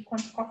 Tanto o be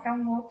quanto qualquer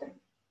outro,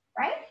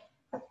 right?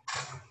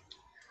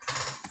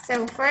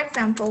 So, for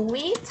example,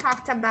 we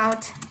talked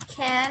about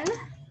can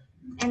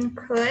and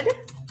could,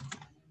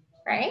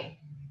 right?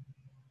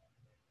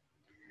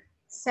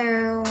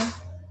 So,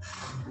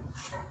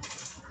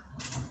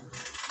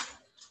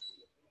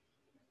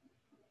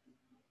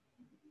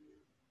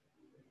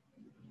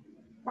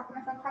 tá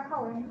começando a ficar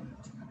calor, né?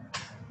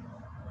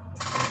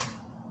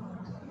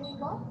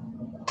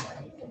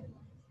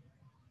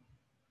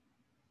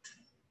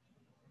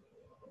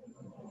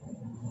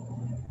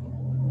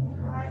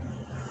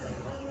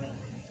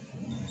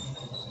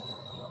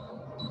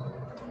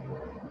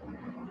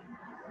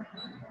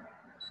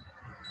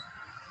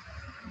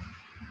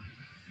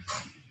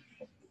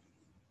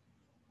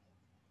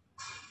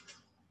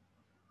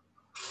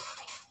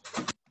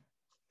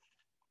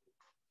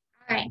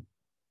 Alright.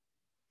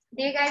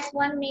 Do you guys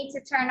want me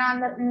to turn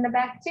on in the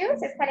back too?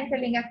 Vocês querem que eu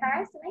ligue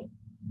atrás também?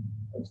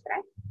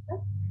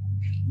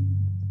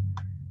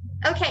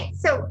 Okay,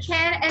 so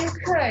can and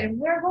could.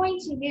 We're going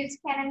to use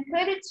can and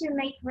could to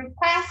make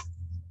requests,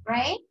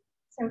 right?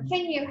 So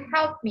can you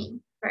help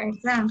me, for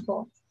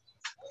example?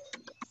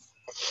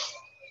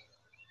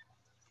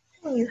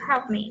 Can you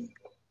help me?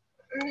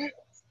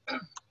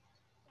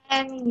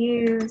 Can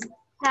you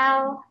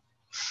spell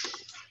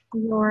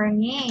your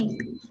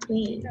name,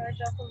 please?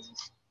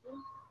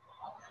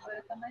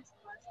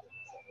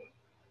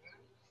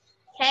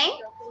 Okay?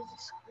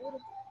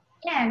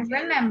 Can,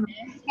 remember,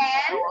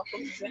 can.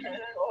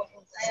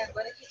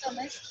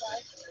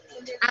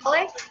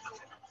 Alex,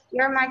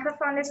 your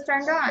microphone is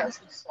turned on.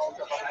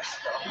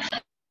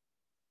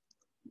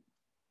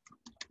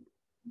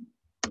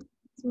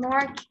 It's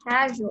more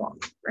casual.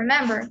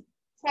 Remember,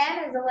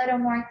 can is a little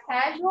more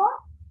casual.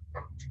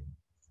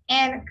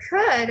 And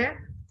could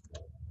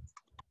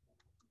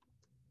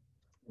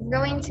is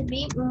going to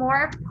be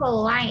more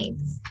polite.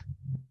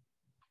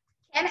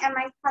 Can é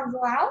mais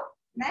casual,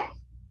 né?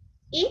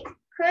 E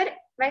could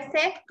vai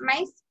ser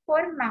mais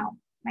formal,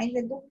 mais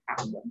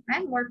educado, né?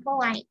 More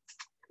polite.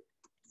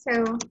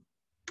 So,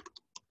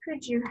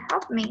 could you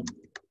help me?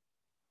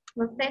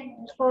 Você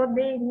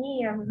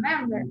poderia,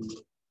 remember?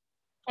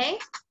 Okay?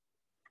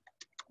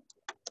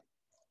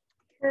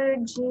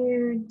 Could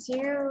you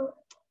do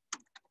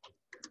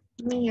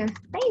me a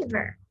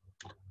favor?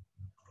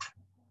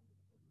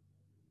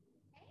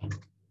 Okay.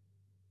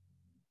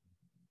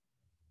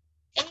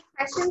 Any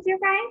questions, you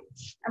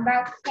guys,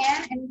 about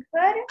can and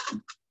could?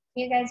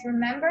 You guys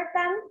remember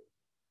them?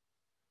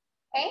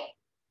 Okay.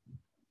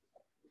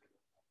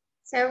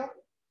 So,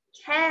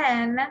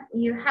 can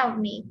you help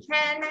me?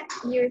 Can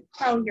you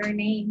spell your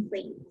name,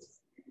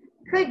 please?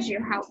 Could you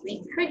help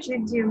me? Could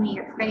you do me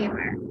a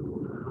favor?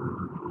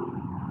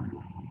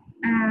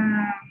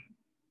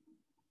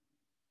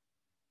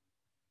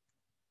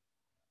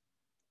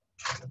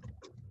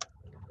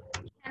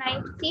 Can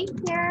I sit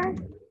here?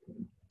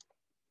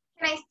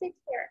 Can I sit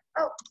here?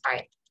 Oh,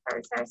 sorry.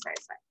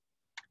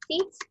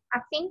 Sit,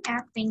 assim é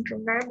assim, que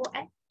o verbo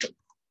é sit.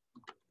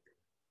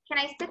 Can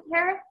I sit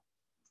here?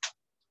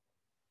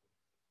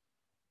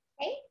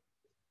 Okay.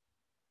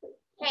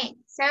 Okay,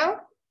 so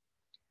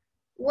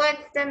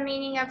what's the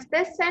meaning of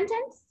this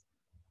sentence?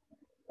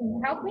 Can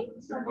you help me?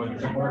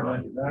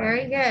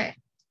 Very good.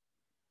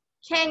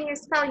 Can you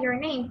spell your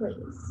name, please?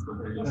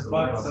 Você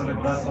pode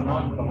soletrar seu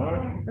nome, por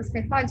favor?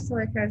 Você pode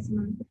soletrar seu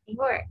nome, por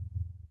favor?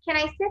 Can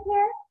I sit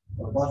here?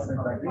 Eu posso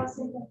sentar aqui?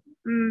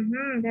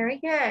 Very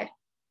good.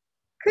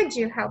 Could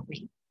you help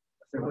me?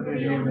 Você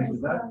poderia me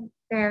ajudar?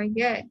 Very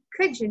good.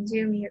 Could you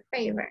do me a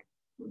favor?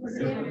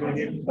 Você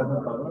poderia me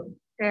fazer favor?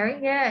 Very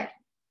good.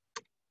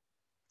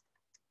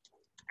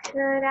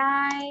 Could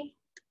I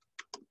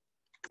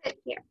sit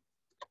here?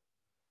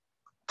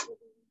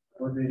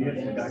 Poderia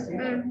sentar aqui?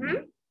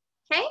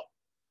 Okay.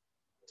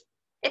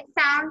 It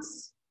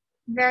sounds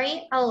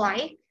very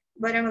alike,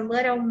 but a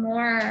little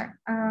more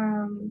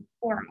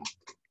formal.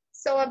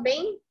 Soa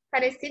bem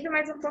parecido,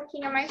 mas um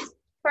pouquinho mais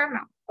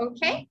formal.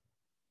 Okay?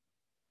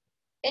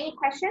 Any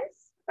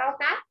questions about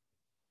that?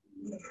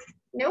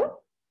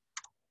 No?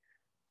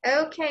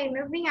 Okay,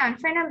 moving on.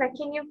 Fernanda,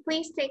 can you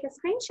please take a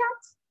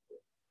screenshot?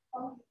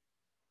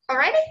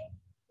 Already?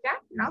 Yeah,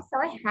 nossa,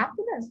 ela é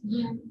rápida.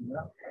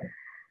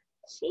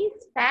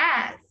 She's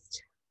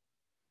fast.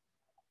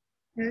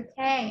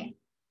 Okay.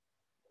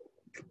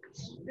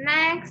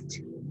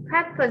 Next,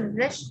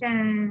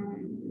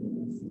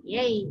 prepositions.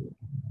 Yay.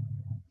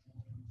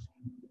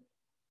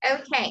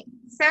 Okay,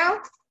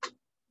 so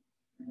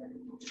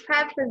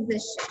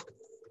prepositions.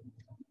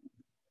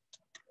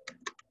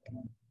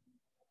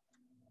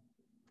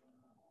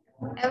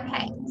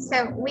 Okay,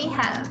 so we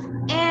have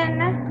in.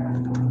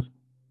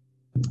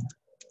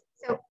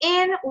 So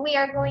in we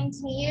are going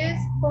to use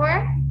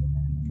for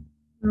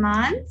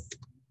months.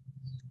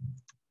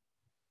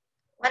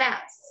 What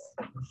else?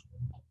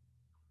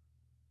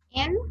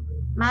 In,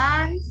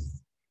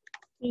 months,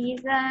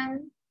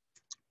 season,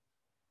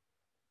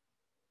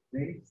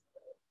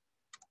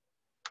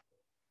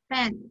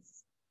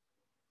 friends.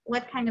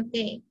 What kind of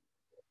day?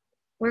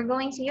 We're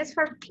going to use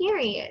for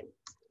period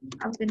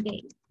of the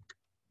day.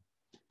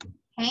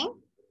 Okay?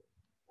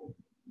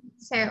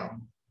 So,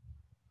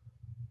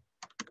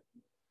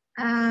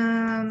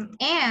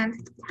 and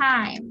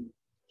time.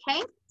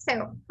 Okay?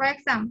 So, for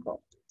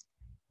example,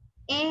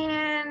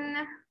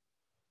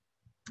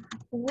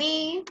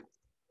 we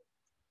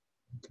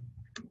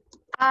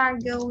are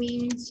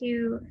going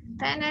to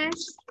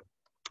finish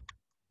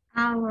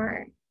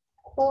our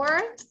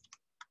course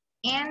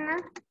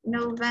in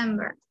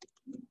November.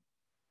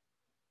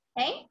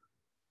 Okay?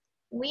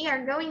 We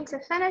are going to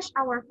finish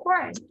our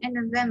course in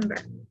November.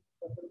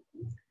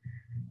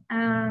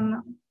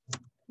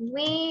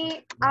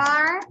 We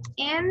are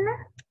in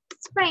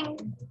spring.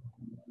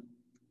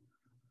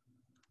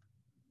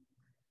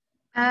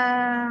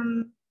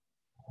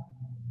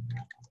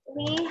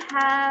 We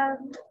have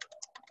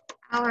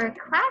our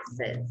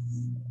classes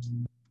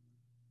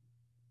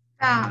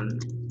from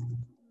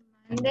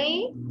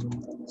Monday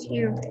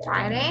to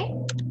Friday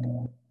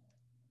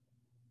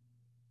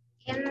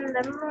in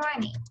the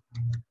morning.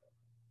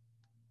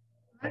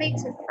 Monday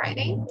to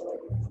Friday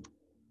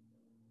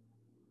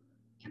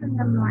in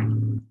the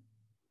morning.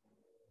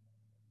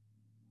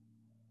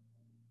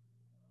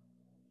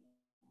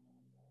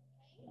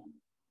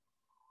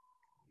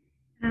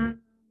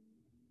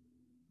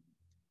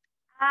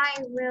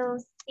 I will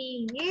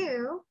see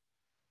you,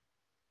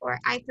 or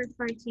I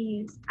prefer to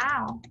use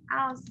I'll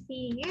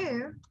see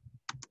you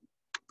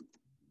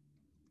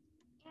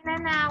in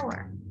an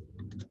hour.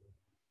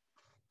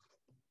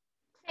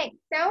 Okay,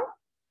 so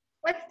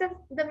what's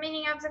the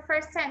meaning of the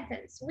first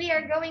sentence? We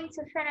are going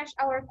to finish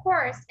our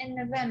course in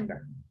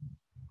November.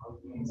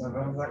 Nós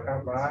vamos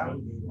acabar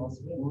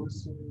nosso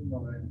curso em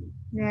novembro.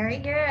 Very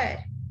good.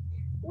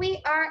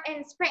 We are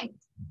in spring.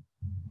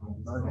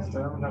 Nós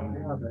estamos na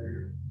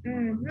primavera.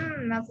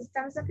 Nós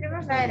estamos na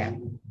primavera.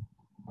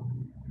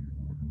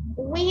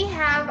 We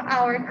have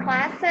our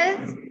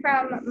classes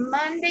from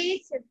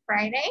Monday to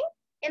Friday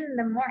in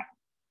the morning.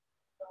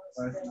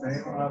 Nós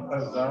temos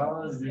nossas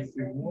aulas de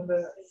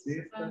segunda,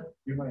 sexta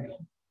e manhã.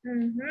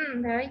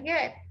 Very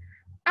good.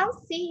 I'll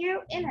see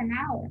you in an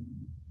hour.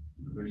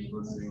 Vejo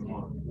você em uma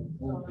hora.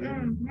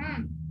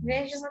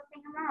 Vejo você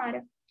em uma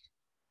hora.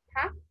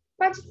 Tá?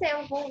 Pode ser,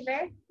 eu vou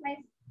ver, mas...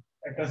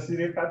 É que a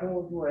Siri tá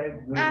do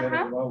Ed,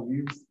 era igual o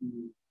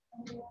Wilson.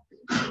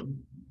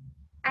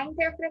 A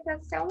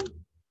interpretação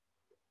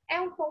é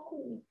um pouco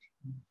livre.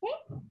 Okay?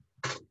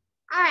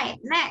 All right,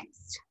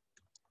 next.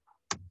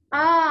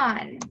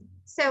 On.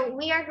 So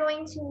we are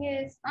going to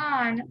use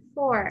on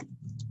for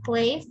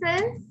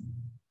places.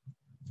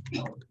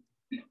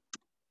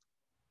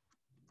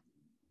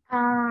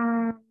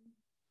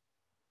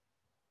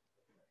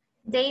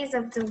 Days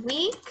of the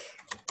week.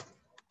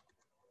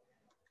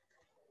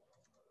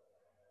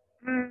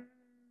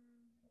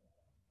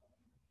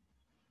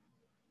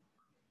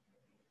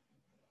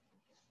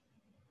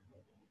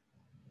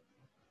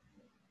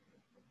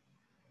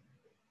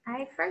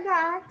 I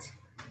forgot.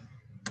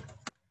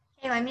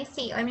 Okay, let me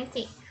see.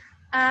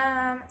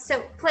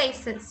 So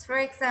places, for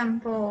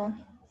example,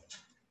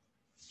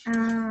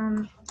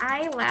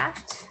 I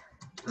left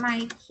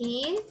my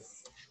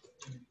keys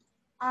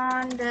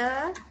on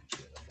the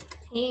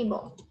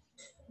table.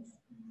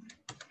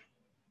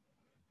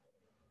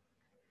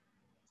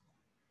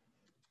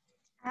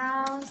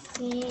 I'll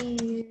see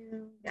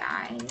you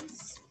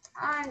guys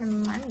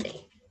on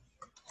Monday.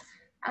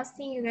 I'll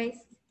see you guys,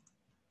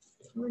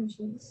 oh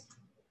geez,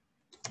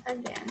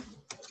 again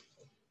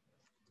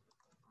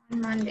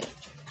on Monday.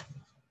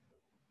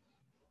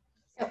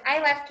 So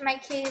I left my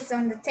keys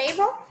on the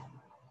table.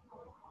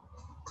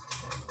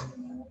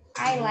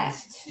 I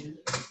left.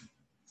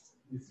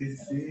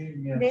 Deixei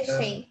minhas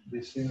chaves.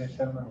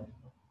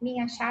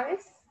 Minhas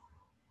chaves?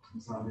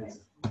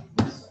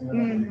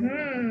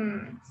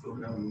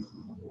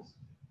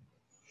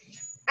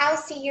 I'll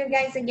see you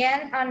guys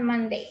again on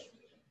Monday.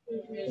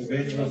 Eu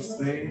vejo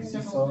vocês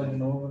só de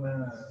novo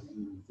na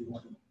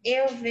segunda.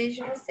 Eu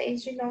vejo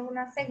vocês de novo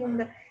na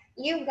segunda.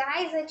 You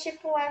guys é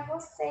tipo, é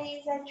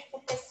vocês, é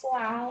tipo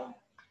pessoal.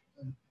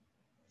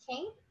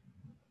 Ok?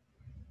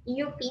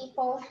 you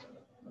people,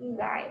 you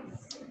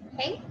guys,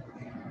 ok?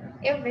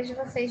 Eu vejo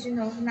vocês de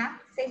novo na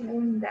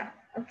segunda,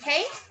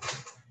 ok?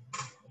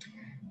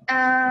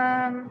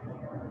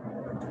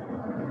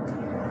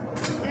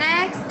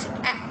 Next,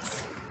 at.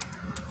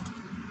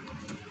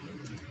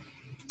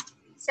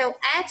 So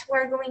at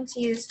we're going to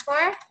use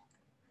for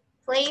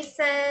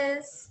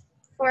places,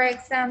 for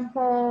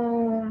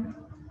example,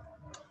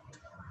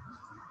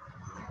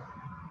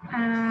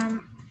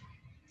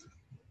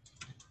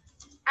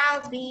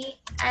 I'll be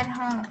at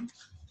home.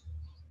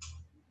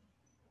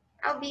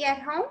 I'll be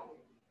at home.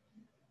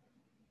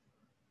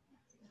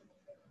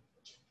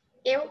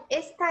 Eu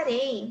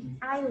estarei.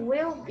 I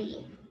will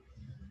be.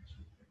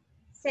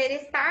 Ser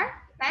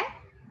estar, né?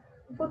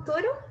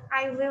 Futuro,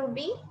 I will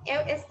be.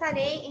 Eu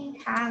estarei em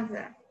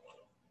casa.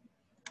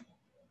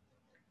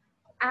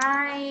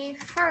 I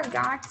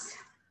forgot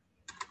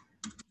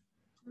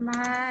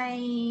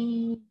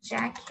my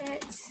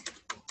jacket at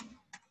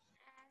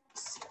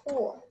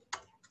school.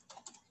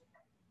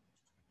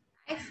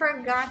 I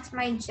forgot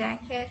my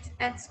jacket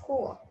at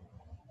school.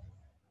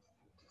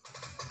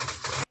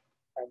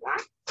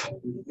 Forgot?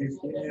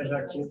 Esqueci minha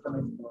jaqueta na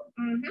escola.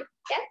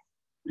 Yes.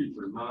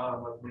 Vitor,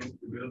 nas minhas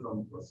primeiras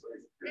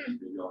anotações, que eu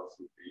cheguei lá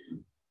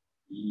sobre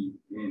I,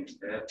 N,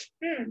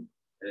 F,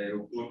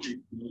 eu coloquei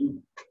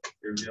que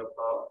eu ia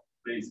para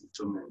places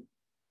também.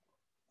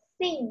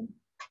 Sim.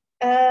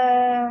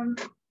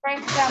 For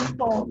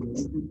example.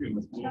 Mas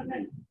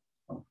coloquei.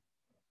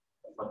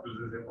 Só para os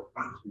exemplos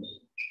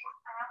práticos.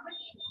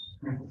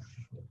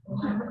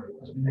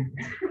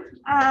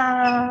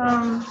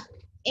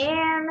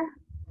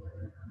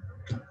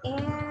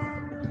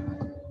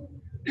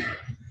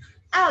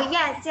 Oh,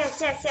 yes.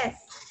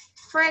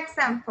 For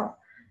example,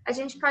 a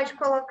gente pode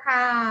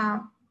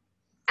colocar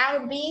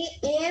I'll be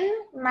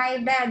in my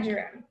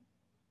bedroom.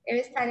 Eu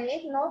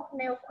estarei no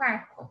meu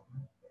quarto.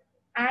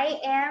 I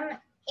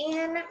am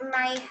in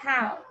my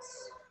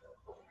house.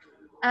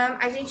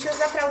 A gente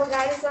usa para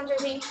lugares onde a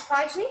gente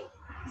pode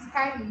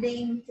estar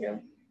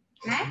dentro,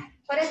 né?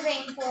 Por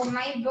exemplo,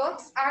 my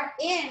books are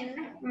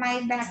in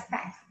my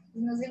backpack.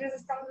 Os meus livros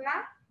estão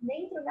lá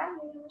dentro da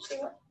minha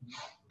mochila.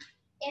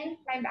 In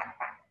my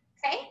backpack,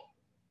 okay?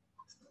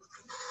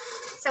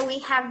 So we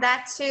have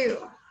that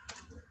too.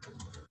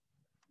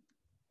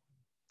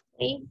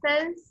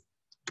 Places.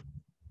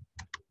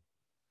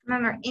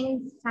 Remember,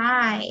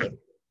 inside,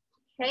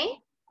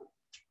 okay?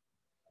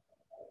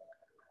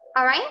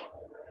 All right?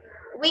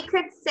 We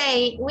can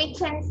say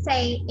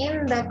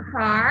in the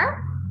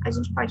car. A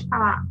gente pode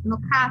falar no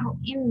carro,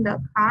 in the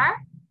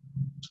car.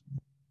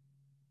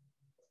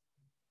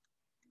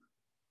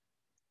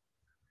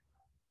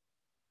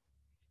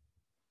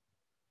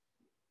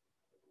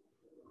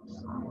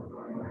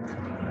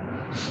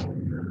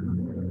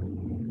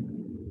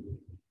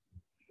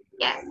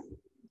 Yes.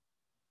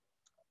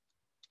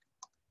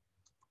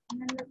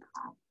 I'm in the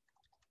car.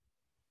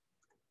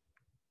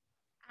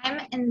 I'm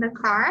in the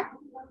car.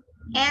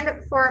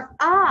 And for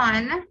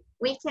on,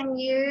 we can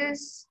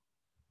use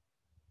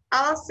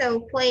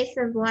also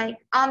places like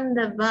on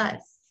the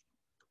bus.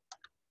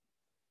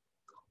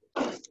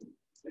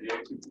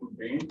 Seria tipo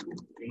dentro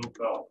e no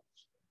carro.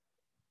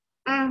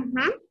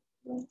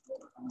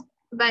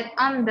 But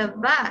on the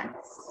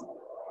bus.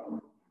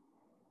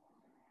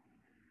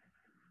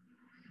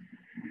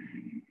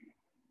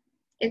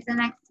 It's an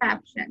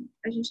exception.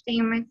 A gente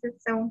tem uma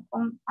exceção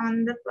com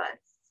on the bus.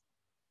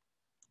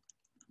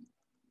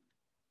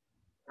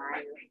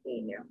 Ai, meu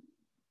filho.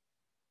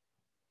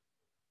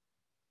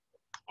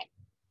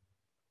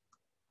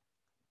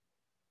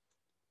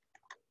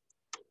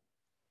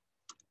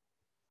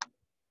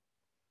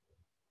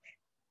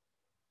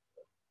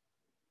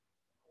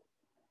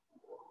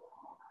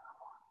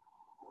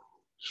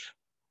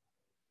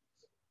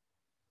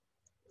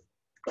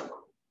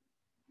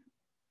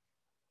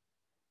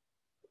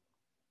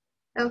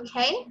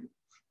 Okay.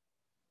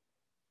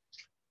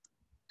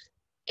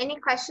 Any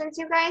questions,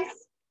 you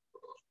guys?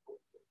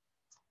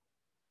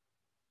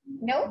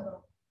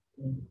 No?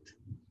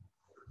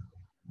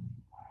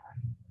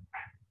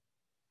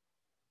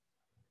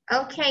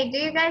 Okay, do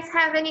you guys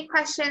have any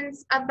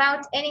questions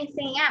about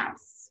anything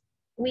else?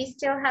 We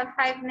still have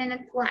 5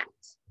 minutes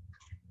left.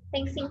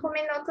 Tem 5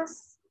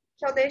 minutos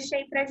que eu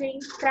deixei pra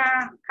gente,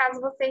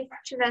 caso vocês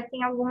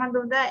tivessem alguma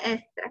dúvida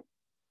extra.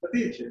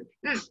 Teacher,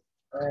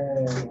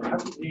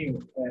 rapidinho.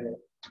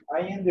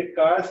 I in the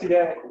car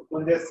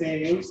poderia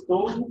ser eu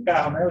estou no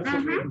carro, né? Eu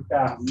estou no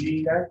carro.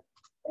 E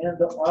and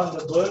on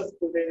the bus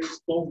poderia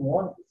estou no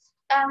ônibus.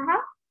 Ah,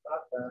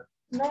 tá.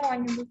 No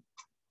ônibus.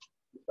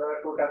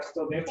 Para colocar que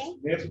estou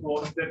dentro do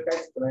ônibus deve ficar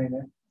estranho,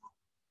 né?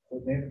 Estou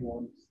dentro do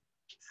ônibus.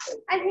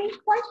 A gente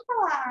pode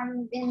falar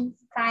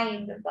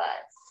inside the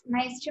bus,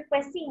 mas tipo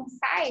assim,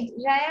 inside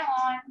já é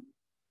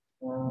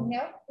on,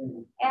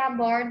 entendeu? É a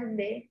bordo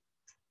de.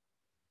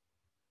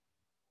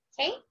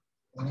 Ok?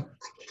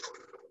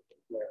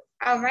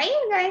 Alright,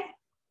 you guys?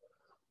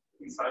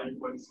 Inside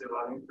pode ser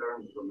lá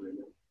interno também,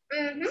 né?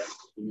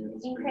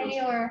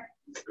 Interior.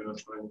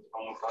 Inspirações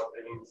vão estar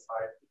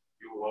inside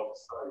e o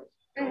outside.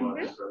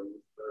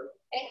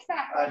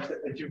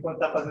 Exactly. É tipo quando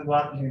tá fazendo o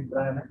ato de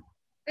entrar, né?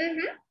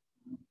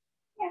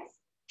 Yes.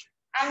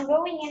 I'm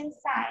going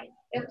inside.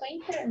 Eu tô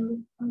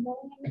entrando. I'm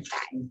going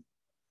inside.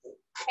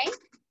 Okay?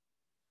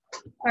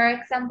 For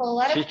example, a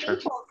lot of people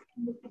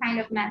send this kind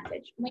of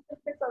message. Muitas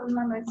pessoas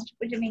mandam esse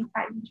tipo de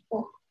mensagem,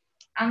 tipo,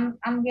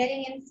 I'm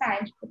getting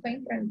inside. Tipo, tô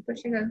entrando, tô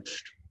chegando.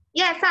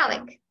 Yes,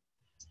 Alec.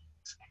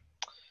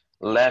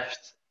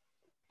 Left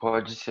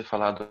pode ser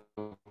falado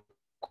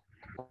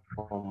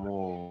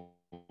como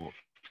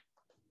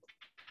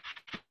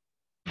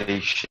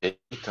deixei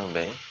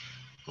também.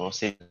 Não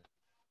sei.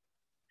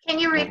 Can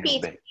you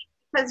repeat?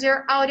 Because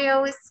your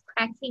audio is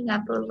cracking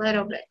up a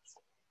little bit.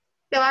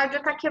 Seu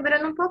áudio tá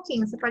quebrando um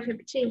pouquinho. Você pode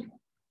repetir?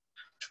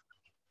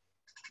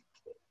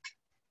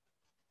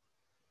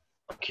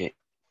 Ok.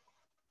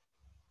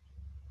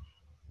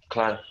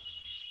 Claro.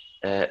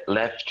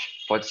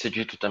 Left pode ser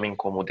dito também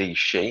como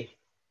deixei.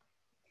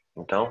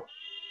 Então?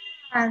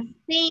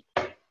 Assim.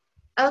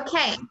 Ok.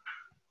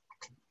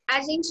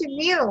 A gente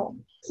viu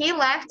que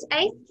left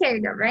é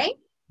esquerda, right?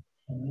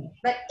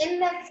 But in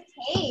this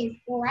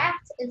case,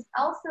 left is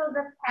also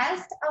the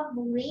past of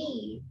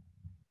leave.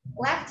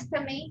 Left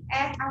também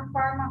é a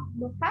forma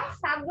do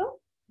passado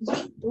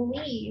de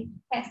leave,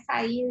 que é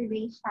sair,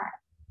 deixar.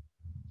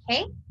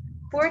 Ok?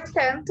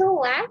 Portanto,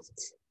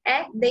 left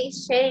é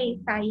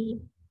deixei,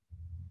 sair.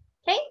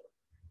 Ok?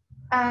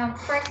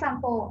 For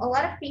example, a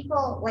lot of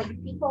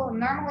people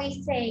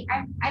normally say,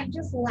 I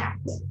just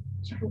left.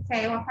 Tipo,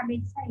 eu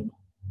acabei de sair.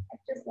 I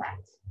just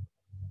left.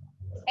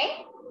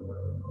 Okay?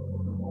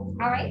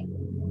 All right?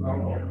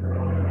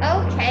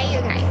 Okay,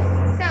 you guys.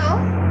 So,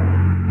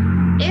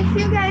 if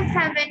you guys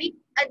have any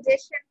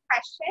additional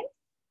questions,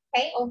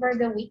 okay, over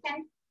the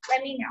weekend,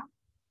 let me know.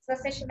 Se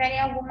vocês tiverem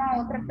alguma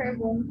outra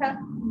pergunta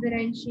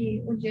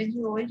durante o dia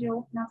de hoje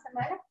ou na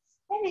semana,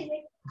 me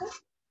avisem.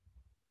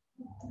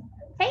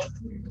 Okay?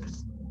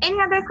 Any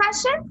other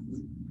questions?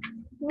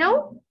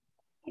 No?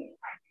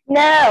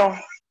 No.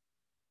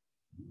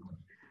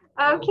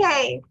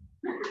 Okay.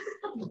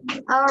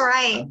 All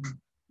right.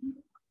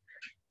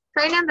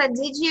 Fernanda,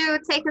 did you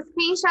take a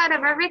screenshot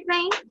of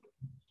everything?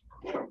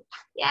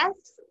 Yes?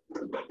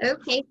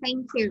 Okay,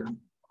 thank you.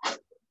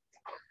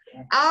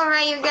 All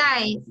right, you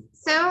guys.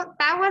 So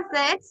that was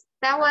it.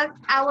 That was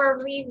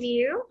our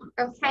review,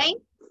 okay?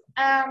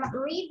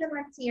 Read the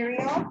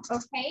material,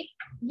 okay?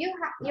 You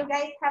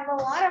guys have a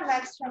lot of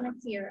extra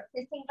material.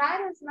 Tem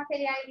vários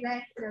materiais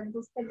extra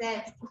dos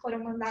PDFs que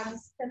foram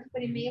mandados tanto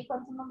por e-mail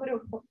quanto no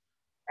grupo,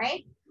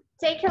 right?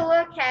 Take a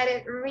look at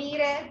it,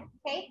 read it,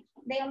 okay?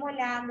 Dê uma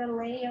olhada,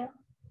 leiam,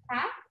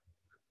 tá?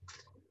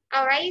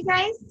 All right, you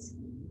guys?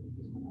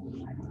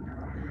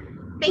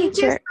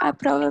 Teacher, a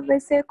prova vai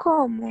ser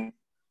como?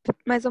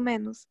 Mais ou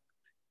menos.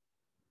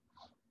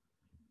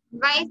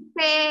 Vai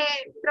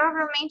ser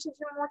provavelmente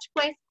de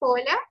múltipla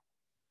escolha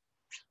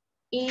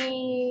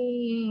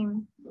e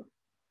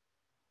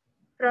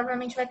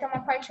provavelmente vai ter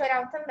uma parte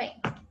oral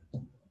também,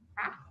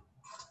 tá?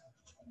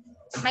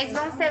 Mas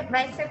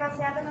vai ser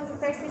baseada nos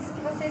exercícios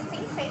que vocês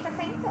têm feito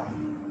até então,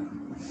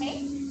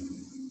 ok?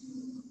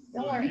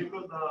 Do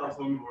livro ou da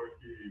homework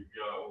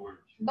via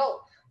Word?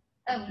 Both.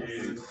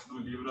 Porque do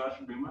livro eu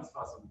acho bem mais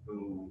fácil do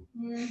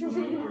que do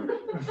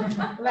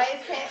homework.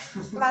 Vai ser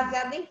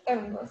baseado em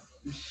ambos,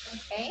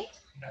 ok?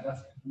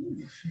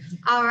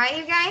 All right,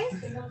 you guys?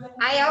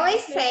 I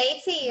always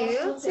say to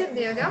you to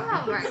do the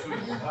homework.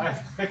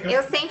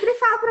 Eu sempre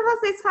falo para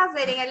vocês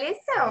fazerem a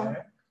lição,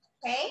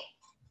 ok?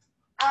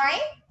 All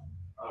right?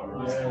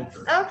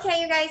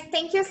 Okay, you guys,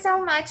 thank you so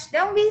much.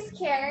 Don't be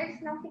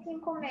scared. Não fiquem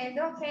com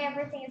medo, okay?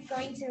 Everything is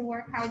going to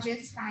work out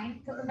just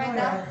fine. Tudo vai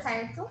dar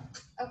certo,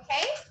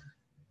 okay?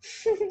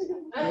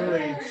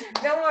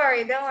 Don't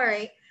worry, don't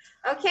worry.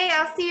 Okay,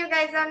 I'll see you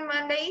guys on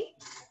Monday.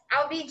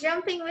 I'll be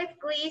jumping with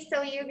glee,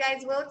 so you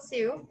guys will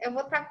too. Eu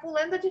vou estar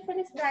pulando de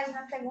felicidade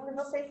na segunda e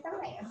vocês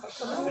também.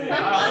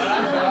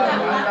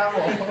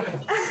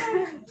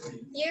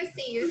 You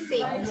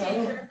see.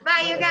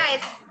 Bye, you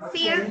guys.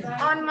 See you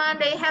on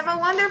Monday. Have a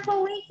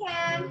wonderful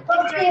weekend.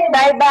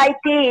 Bye, bye,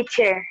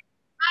 teacher.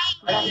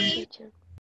 Bye.